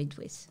being toyed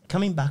with.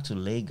 Coming back to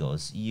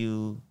Lagos,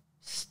 you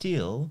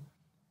still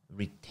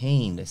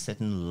retained a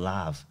certain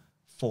love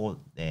for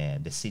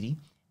the city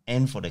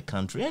and for the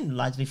country, and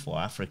largely for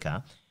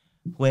Africa,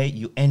 where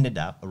you ended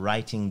up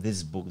writing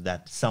this book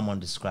that someone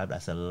described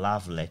as a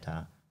love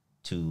letter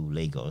to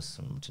Lagos,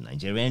 to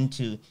Nigeria, and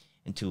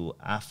to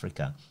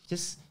Africa.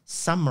 Just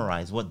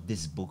summarize what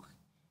this book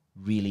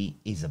really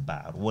is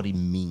about, what it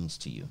means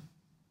to you.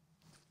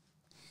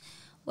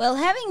 Well,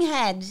 having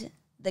had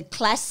the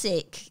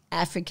classic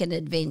African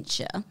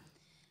adventure,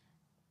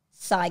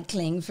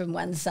 cycling from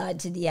one side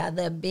to the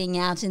other, being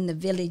out in the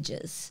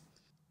villages,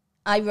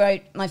 I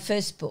wrote my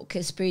first book,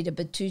 Esprit de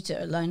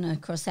Batuta, Alone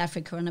Across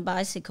Africa on a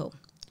Bicycle.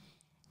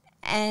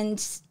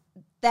 And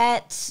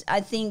that,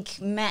 I think,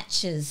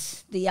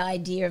 matches the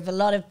idea of a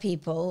lot of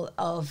people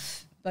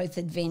of both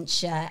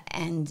adventure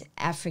and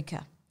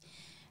Africa.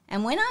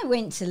 And when I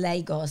went to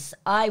Lagos,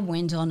 I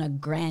went on a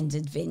grand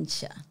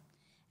adventure.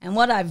 And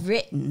what I've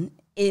written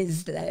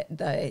is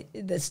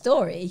the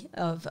story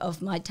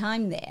of my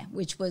time there,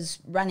 which was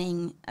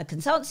running a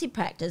consultancy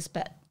practice,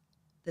 but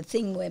the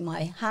thing where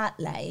my heart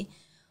lay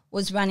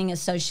was running a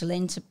social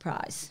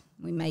enterprise.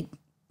 We made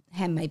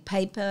handmade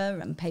paper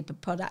and paper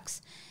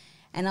products,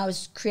 and I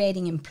was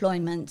creating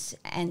employment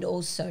and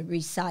also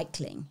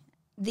recycling.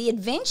 The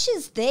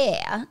adventures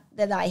there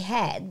that I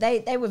had,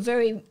 they were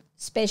very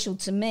special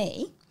to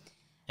me.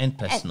 And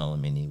personal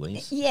in many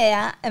ways.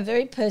 Yeah, and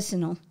very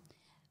personal.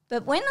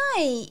 But when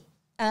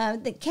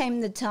there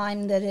came the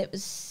time that it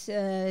was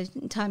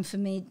time for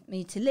me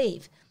to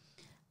leave,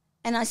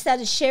 and I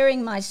started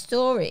sharing my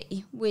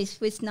story with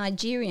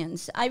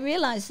Nigerians, I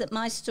realised that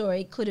my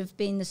story could have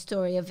been the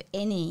story of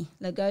any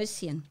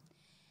Lagosian.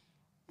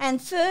 And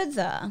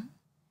further,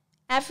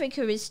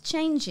 Africa is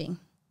changing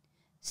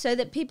so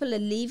that people are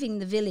leaving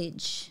the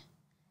village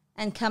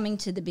and coming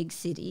to the big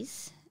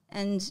cities,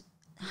 and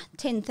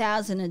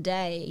 10,000 a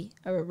day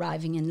are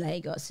arriving in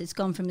Lagos. It's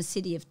gone from a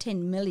city of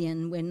 10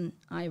 million when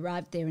I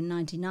arrived there in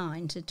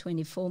 99 to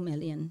 24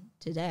 million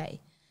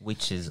today.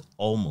 Which is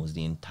almost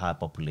the entire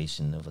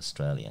population of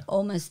Australia.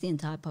 Almost the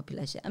entire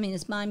population. I mean,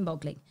 it's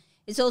mind-boggling.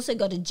 It's also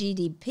got a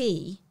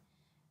GDP,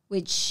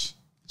 which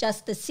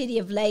just the city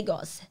of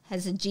Lagos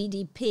has a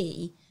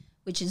GDP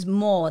which is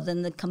more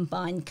than the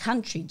combined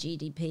country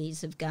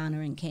GDPs of Ghana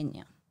and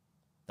Kenya.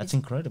 That's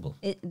incredible.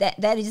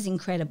 That is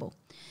incredible.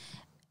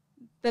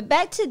 But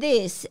back to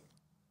this,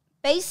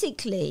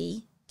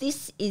 basically,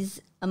 this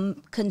is a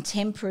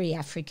contemporary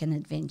African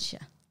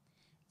adventure.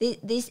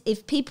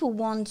 If people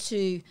want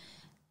to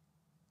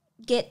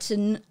get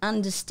to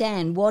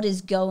understand what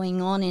is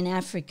going on in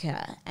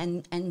Africa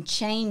and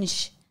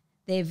change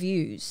their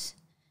views,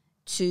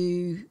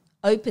 to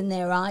open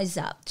their eyes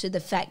up to the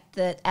fact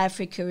that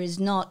Africa is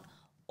not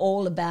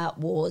all about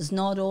wars,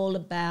 not all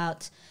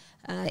about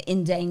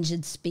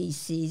endangered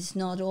species,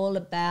 not all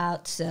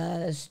about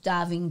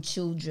starving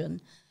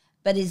children,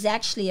 but is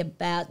actually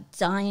about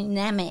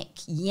dynamic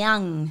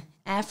young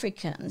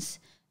Africans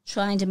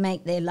trying to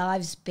make their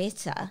lives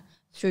better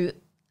through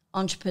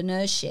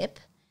entrepreneurship,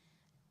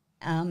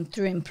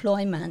 through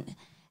employment,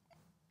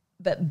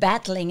 but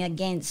battling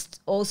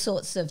against all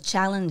sorts of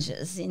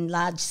challenges in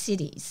large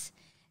cities,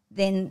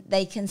 then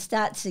they can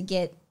start to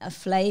get a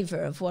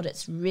flavour of what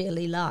it's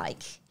really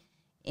like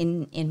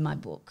in my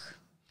book.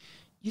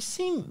 You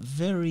seem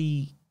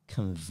very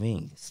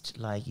convinced,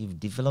 like you've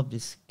developed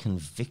this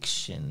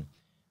conviction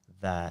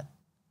that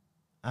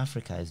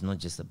Africa is not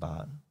just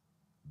about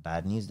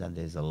bad news, that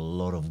there's a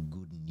lot of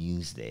good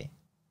news there.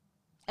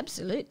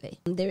 Absolutely.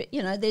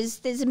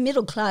 There's a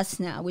middle class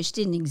now which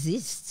didn't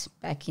exist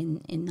back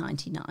in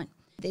 99.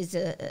 There's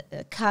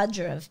a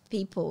cadre of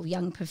people,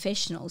 young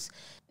professionals,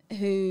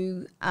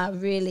 who are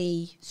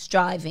really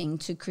striving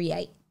to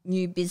create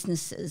new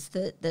businesses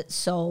that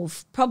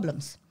solve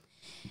problems.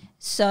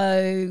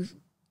 So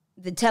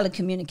the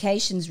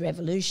telecommunications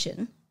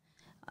revolution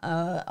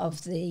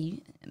of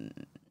the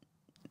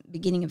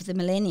beginning of the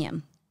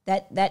millennium,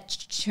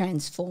 that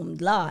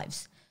transformed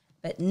lives.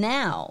 But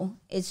now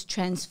it's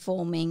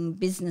transforming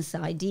business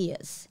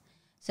ideas.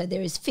 So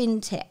there is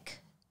fintech.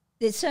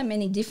 There's so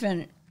many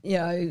different,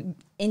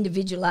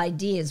 individual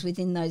ideas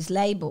within those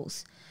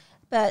labels.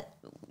 But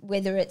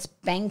whether it's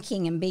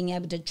banking and being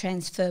able to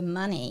transfer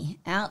money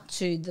out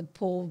to the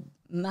poor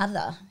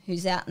mother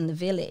who's out in the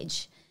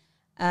village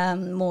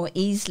more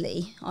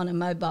easily on a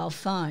mobile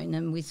phone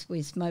and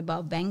with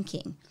mobile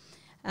banking,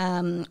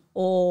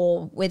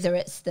 or whether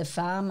it's the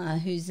farmer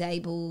who's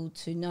able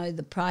to know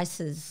the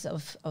prices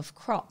of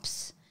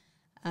crops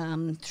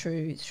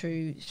through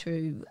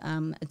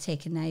a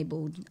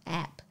tech-enabled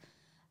app.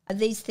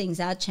 These things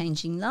are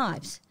changing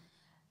lives.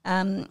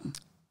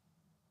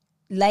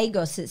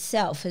 Lagos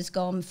itself has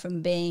gone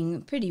from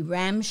being pretty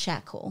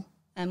ramshackle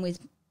and with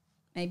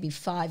maybe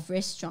 5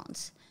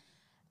 restaurants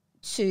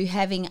to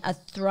having a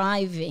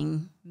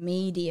thriving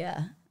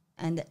media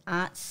and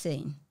art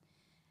scene.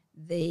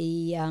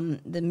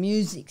 The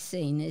music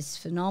scene is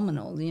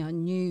phenomenal.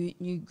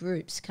 New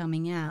groups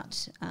coming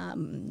out.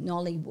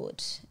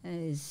 Nollywood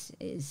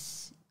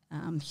is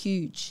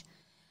huge,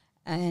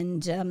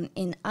 and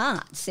in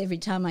arts, every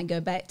time I go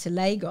back to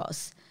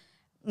Lagos,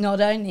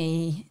 not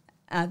only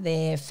are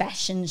there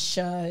fashion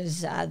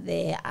shows, are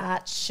there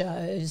art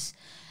shows,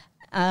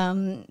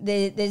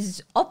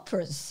 there's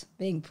operas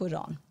being put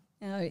on,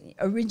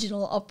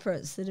 original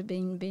operas that have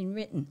been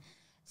written.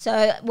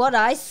 So what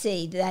I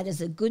see that as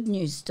a good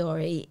news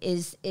story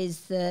is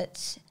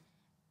that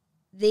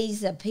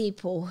these are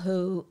people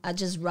who are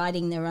just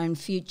writing their own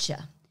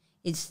future.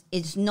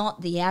 It's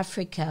not the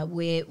Africa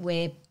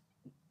where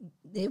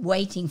they're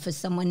waiting for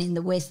someone in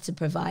the West to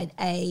provide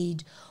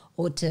aid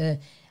or to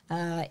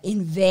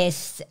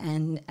invest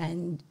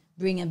and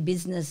bring a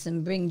business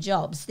and bring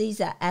jobs. These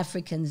are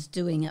Africans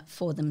doing it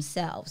for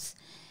themselves.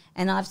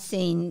 And I've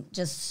seen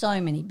just so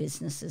many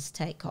businesses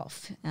take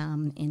off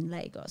in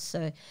Lagos.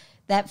 So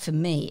that, for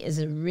me, is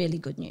a really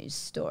good news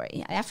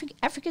story.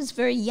 Africa's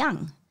very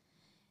young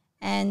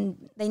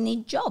and they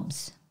need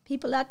jobs.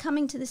 People are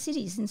coming to the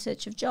cities in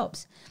search of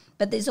jobs.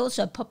 But there's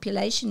also a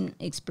population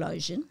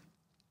explosion.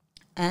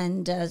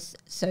 And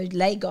so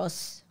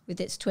Lagos, with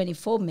its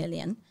 24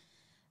 million,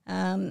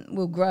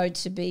 will grow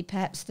to be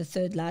perhaps the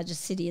 3rd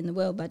largest city in the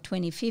world by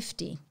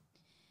 2050.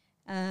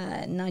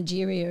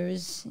 Nigeria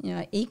is,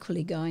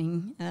 equally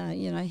going,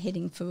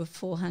 heading for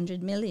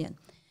 400 million.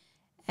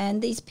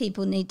 And these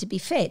people need to be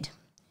fed.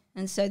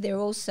 And so there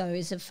also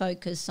is a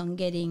focus on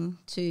getting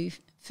to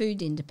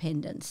food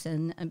independence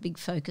and a big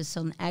focus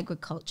on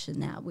agriculture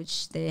now,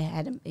 which there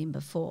hadn't been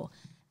before.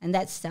 And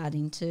that's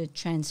starting to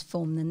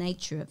transform the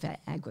nature of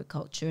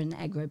agriculture and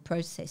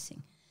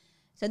agro-processing.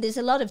 So there's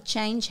a lot of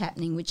change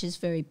happening, which is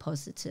very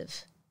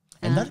positive.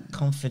 And that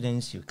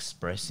confidence you're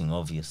expressing,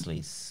 obviously,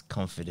 is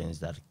confidence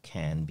that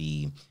can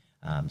be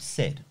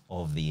said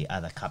of the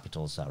other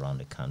capitals around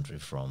the country,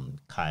 from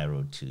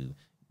Cairo to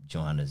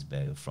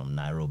Johannesburg, from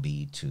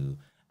Nairobi to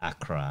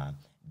Accra.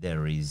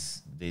 There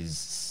is this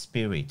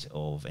spirit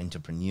of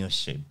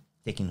entrepreneurship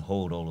taking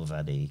hold all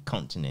over the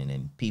continent,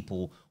 and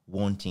people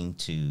wanting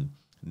to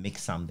make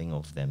something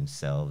of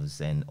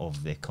themselves and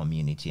of their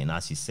community. And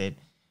as you said,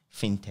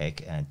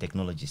 fintech and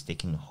technology is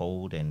taking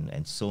hold,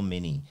 and so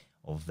many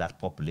of that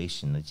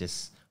population are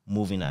just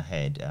moving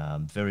ahead,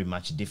 very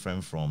much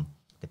different from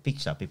the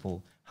picture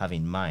people have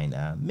in mind,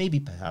 maybe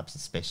perhaps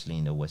especially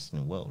in the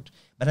Western world.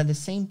 But at the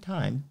same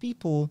time,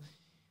 people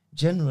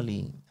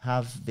generally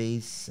have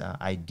this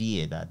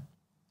idea that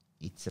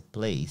it's a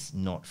place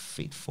not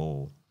fit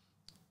for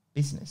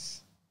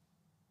business.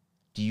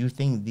 Do you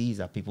think these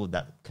are people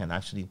that can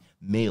actually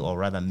may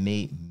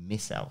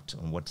miss out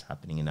on what's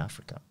happening in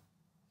Africa?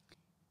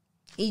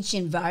 Each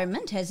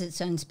environment has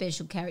its own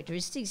special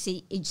characteristics.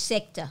 Each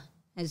sector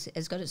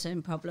has got its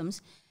own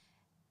problems.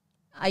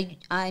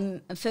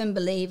 I'm a firm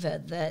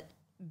believer that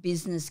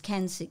business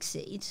can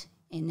succeed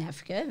in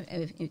Africa,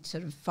 it's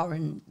sort of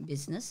foreign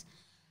business.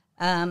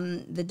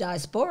 The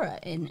diaspora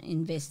in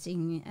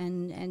investing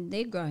and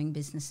they're growing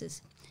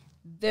businesses.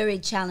 Very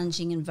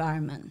challenging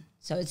environment.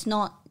 So it's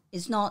not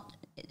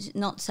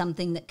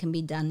something that can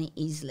be done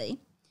easily.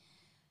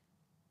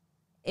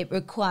 It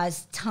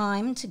requires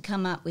time to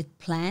come up with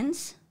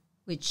plans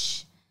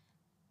which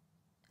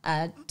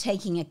are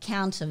taking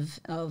account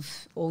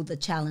of all the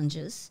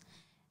challenges.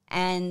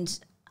 And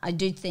I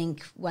do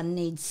think one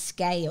needs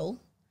scale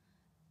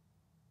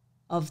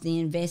of the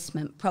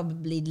investment,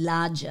 probably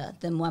larger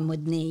than one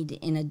would need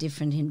in a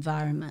different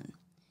environment.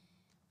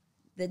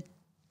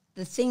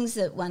 The things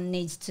that one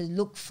needs to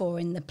look for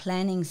in the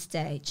planning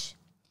stage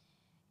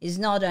is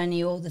not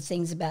only all the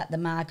things about the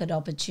market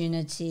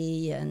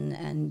opportunity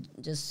and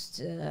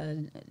just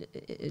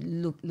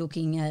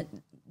looking at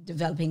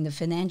developing the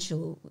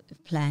financial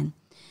plan,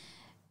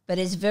 but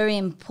it's very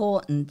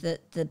important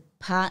that the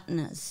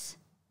partners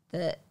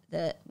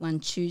that one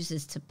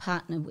chooses to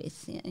partner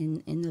with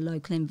in the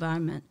local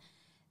environment,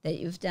 that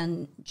you've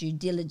done due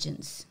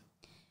diligence.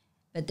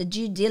 But the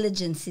due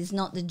diligence is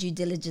not the due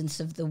diligence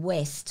of the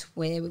West,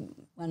 where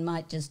one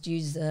might just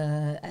use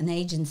an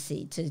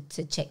agency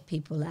to check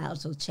people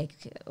out or check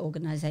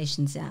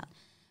organisations out.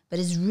 But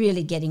it's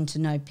really getting to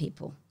know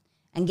people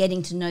and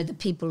getting to know the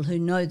people who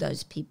know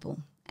those people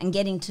and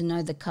getting to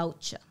know the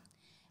culture.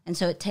 And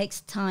so it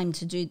takes time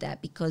to do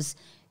that, because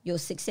your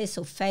success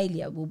or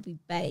failure will be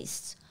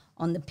based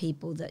on the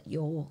people that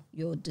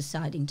you're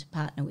deciding to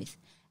partner with.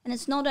 And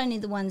it's not only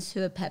the ones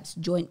who are perhaps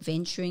joint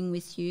venturing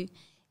with you,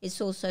 it's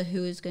also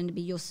who is going to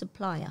be your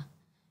supplier,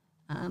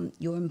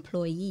 your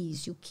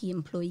employees, your key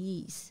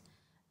employees,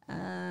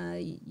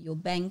 your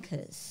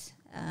bankers,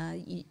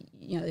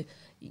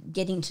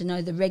 getting to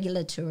know the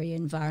regulatory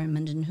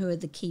environment and who are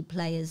the key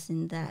players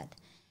in that.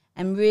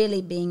 and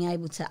really being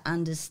able to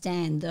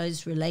understand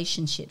those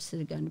relationships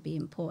that are going to be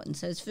important.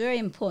 So it's very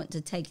important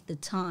to take the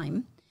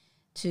time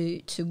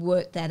to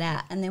work that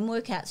out, and then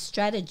work out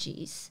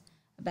strategies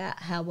about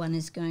how one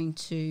is going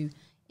to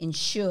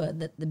ensure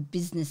that the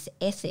business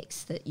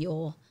ethics that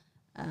you're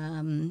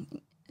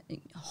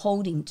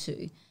holding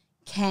to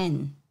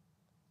can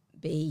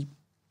be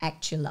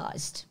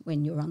actualized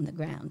when you're on the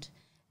ground.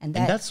 And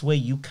that's where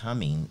you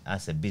come in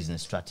as a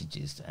business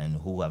strategist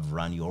and who have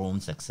run your own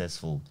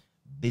successful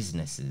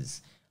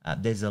businesses.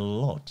 There's a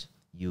lot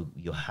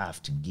you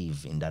have to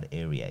give in that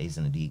area,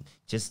 isn't it?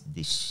 Just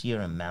the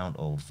sheer amount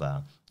of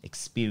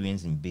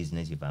experience in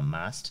business you've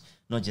amassed,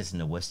 not just in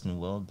the Western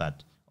world,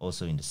 but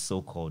also in the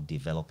so-called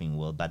developing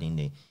world, but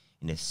in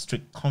the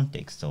strict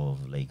context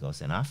of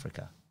Lagos and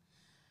Africa.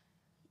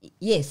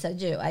 Yes, I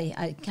do.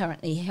 I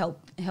currently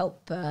help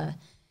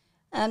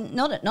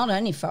not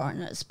only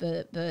foreigners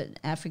but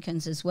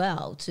Africans as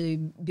well to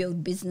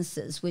build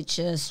businesses which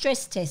are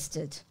stress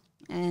tested.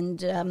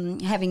 And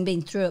having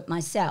been through it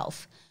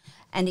myself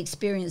and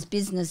experienced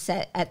business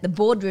at the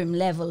boardroom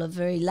level of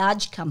very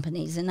large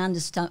companies and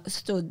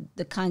understood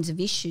the kinds of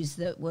issues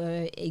that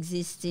were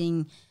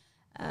existing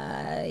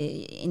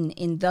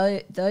in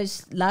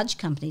those large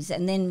companies,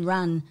 and then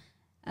run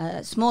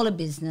smaller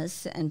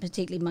business and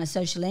particularly my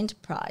social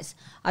enterprise,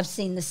 I've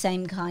seen the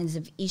same kinds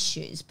of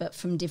issues but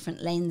from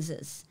different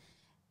lenses.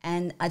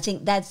 And I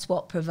think that's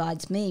what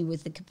provides me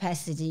with the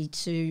capacity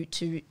to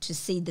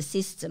see the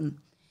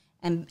system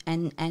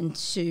and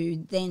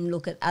to then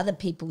look at other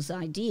people's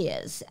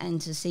ideas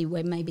and to see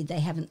where maybe they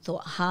haven't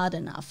thought hard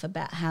enough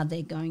about how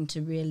they're going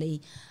to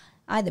really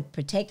either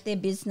protect their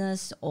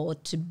business or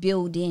to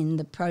build in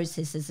the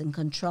processes and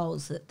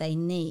controls that they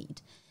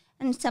need.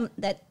 And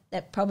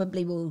that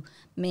probably will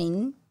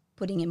mean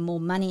putting in more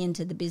money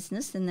into the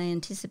business than they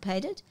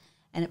anticipated.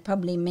 And it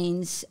probably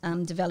means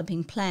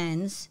developing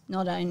plans,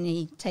 not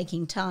only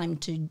taking time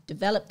to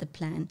develop the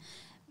plan,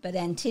 but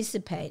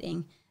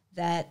anticipating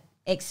that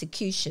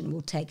execution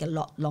will take a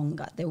lot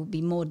longer. There will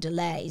be more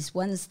delays,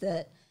 ones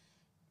that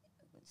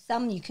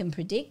some you can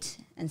predict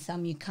and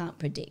some you can't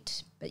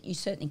predict, but you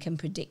certainly can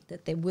predict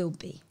that there will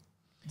be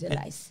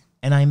delays.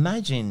 And I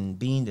imagine,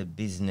 being the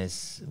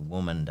business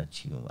woman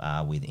that you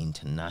are with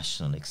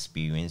international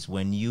experience,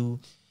 when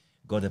you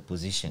got a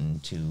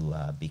position to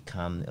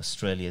become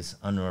Australia's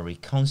honorary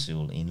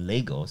consul in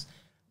Lagos,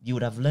 you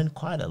would have learned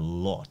quite a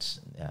lot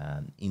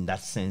in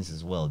that sense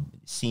as well,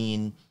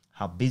 seeing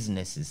how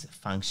businesses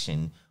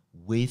function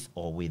with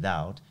or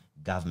without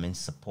government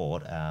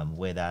support,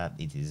 whether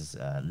it is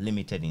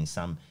limited in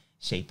some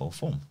shape or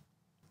form.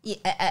 Yeah,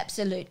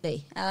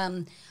 absolutely.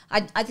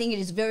 I think it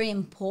is very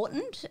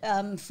important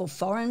for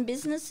foreign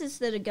businesses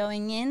that are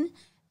going in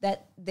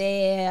that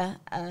their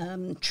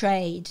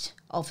trade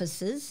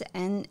officers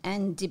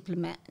and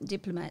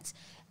diplomats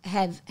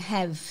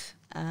have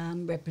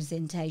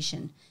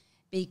representation,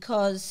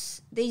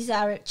 because these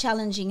are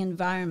challenging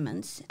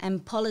environments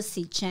and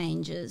policy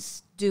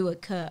changes do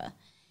occur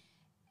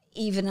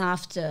even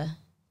after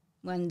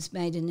one's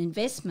made an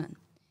investment.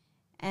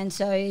 And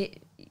so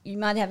you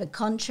might have a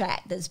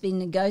contract that's been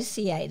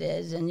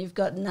negotiated and you've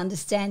got an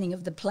understanding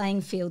of the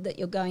playing field that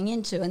you're going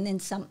into, and then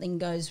something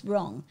goes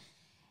wrong.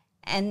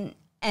 And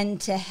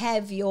to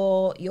have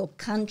your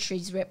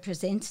country's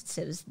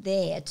representatives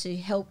there to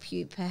help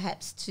you,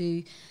 perhaps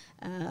to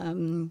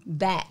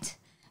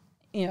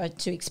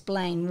to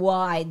explain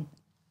why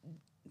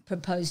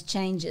proposed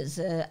changes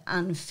are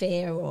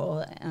unfair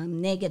or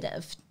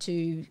negative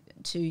to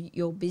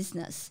your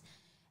business,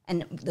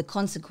 and the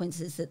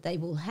consequences that they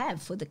will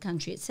have for the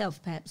country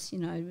itself, perhaps,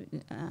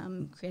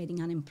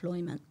 creating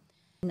unemployment.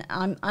 And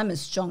I'm a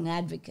strong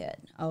advocate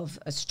of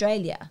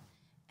Australia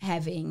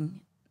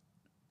having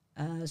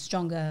a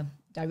stronger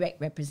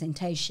direct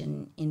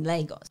representation in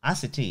Lagos.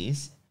 As it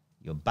is,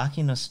 you're back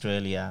in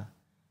Australia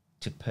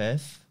to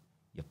Perth,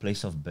 your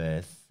place of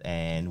birth,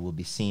 and we'll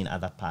be seeing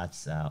other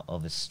parts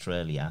of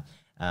Australia.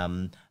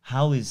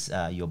 How is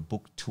your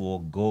book tour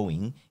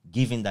going,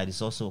 given that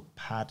it's also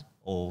part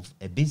of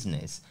a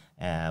business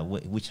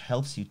which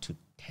helps you to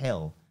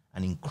tell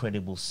an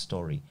incredible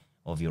story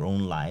of your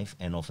own life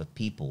and of a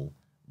people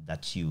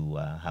that you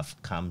have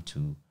come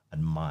to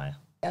admire?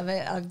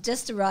 I've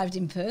just arrived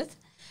in Perth,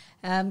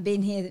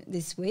 been here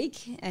this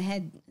week. I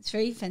had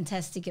 3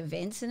 fantastic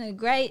events and a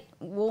great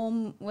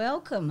warm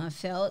welcome, I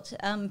felt,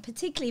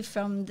 particularly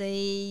from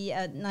the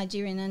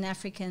Nigerian and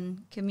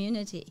African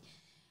community.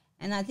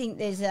 And I think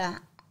there's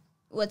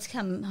what's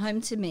come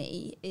home to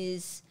me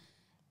is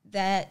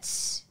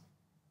that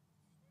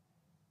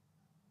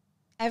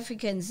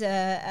Africans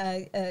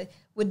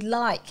would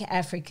like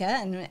Africa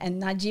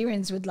and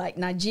Nigerians would like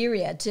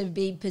Nigeria to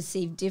be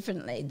perceived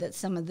differently, that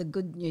some of the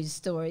good news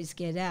stories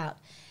get out.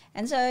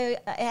 And so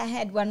I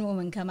had one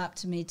woman come up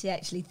to me to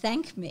actually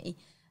thank me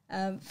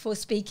for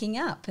speaking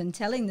up and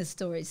telling the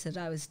stories that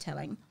I was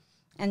telling.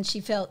 And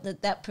she felt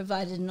that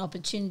provided an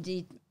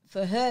opportunity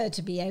for her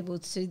to be able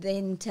to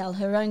then tell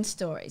her own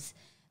stories,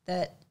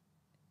 that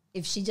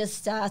if she just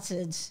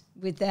started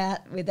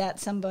without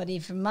somebody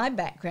from my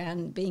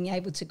background being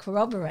able to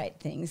corroborate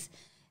things,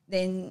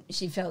 then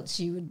she felt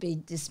she would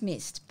be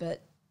dismissed,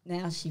 but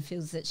now she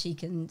feels that she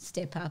can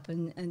step up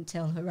and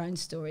tell her own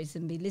stories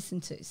and be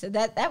listened to. So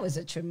that was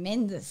a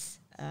tremendous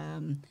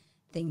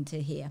thing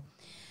to hear.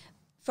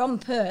 From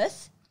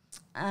Perth,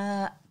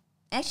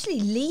 actually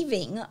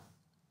leaving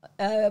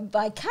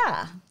by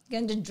car,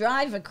 going to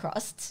drive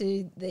across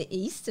to the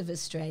east of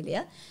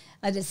Australia,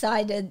 I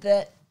decided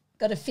that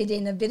got to fit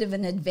in a bit of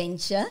an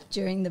adventure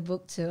during the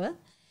book tour.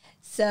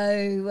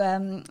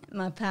 So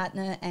my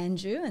partner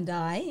Andrew and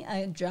I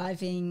are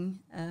driving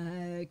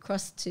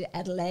across to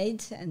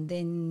Adelaide and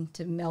then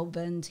to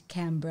Melbourne, to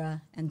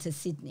Canberra and to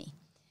Sydney.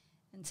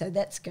 And so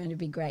that's going to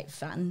be great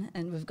fun.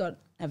 And we've got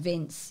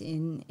events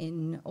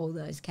in all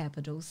those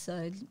capitals.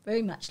 So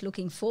very much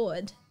looking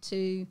forward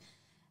to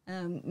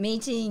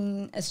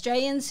meeting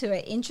Australians who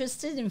are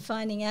interested in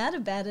finding out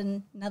about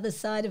another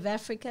side of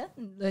Africa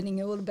and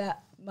learning all about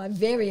my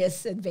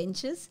various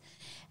adventures.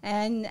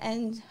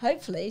 And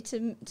hopefully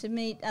to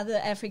meet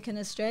other African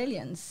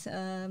Australians,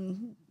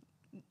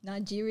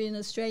 Nigerian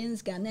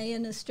Australians,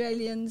 Ghanaian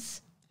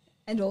Australians,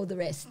 and all the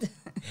rest.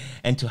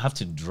 And to have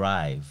to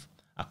drive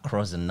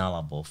across the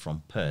Nullarbor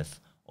from Perth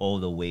all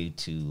the way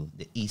to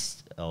the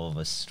east of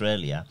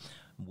Australia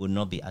would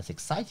not be as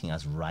exciting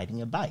as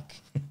riding a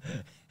bike.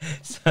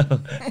 So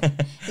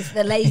it's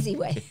the lazy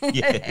way.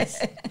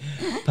 Yes.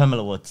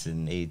 Pamela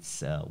Watson,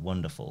 it's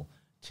wonderful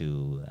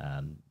to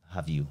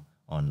have you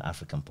on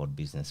African Pod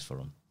Business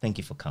Forum. Thank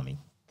you for coming.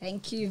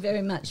 Thank you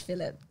very much,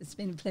 Philip. It's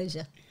been a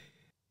pleasure.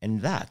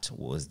 And that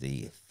was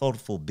the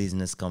thoughtful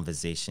business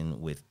conversation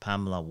with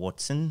Pamela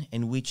Watson,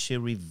 in which she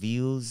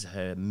reveals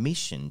her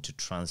mission to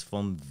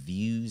transform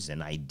views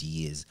and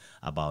ideas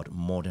about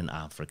modern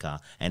Africa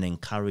and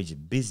encourage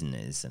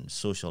business and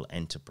social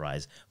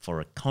enterprise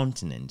for a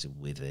continent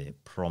with a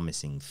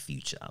promising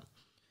future.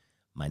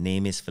 My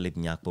name is Philip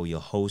Nyakpo, your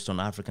host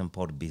on African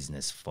Pod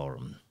Business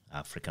Forum.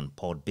 African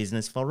Pod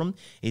Business Forum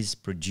is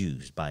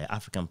produced by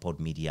African Pod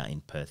Media in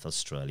Perth,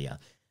 Australia,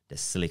 the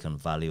Silicon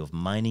Valley of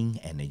mining,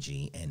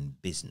 energy,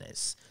 and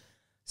business.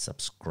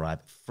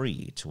 Subscribe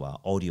free to our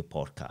audio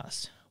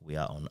podcast. We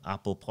are on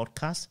Apple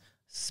Podcasts,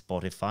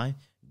 Spotify,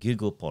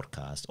 Google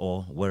Podcasts,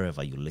 or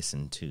wherever you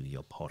listen to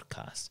your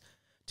podcast.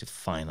 To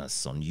find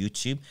us on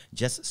YouTube,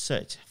 just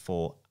search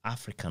for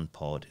African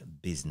Pod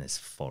Business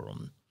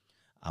Forum.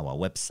 Our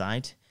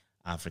website,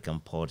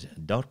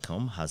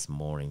 africanpod.com, has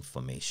more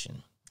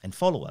information. And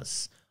follow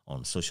us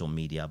on social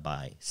media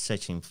by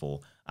searching for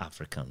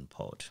African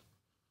Pod.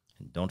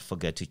 And don't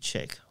forget to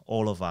check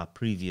all of our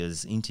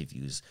previous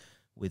interviews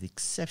with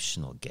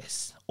exceptional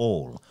guests,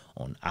 all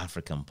on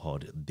African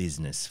Pod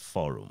Business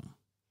Forum.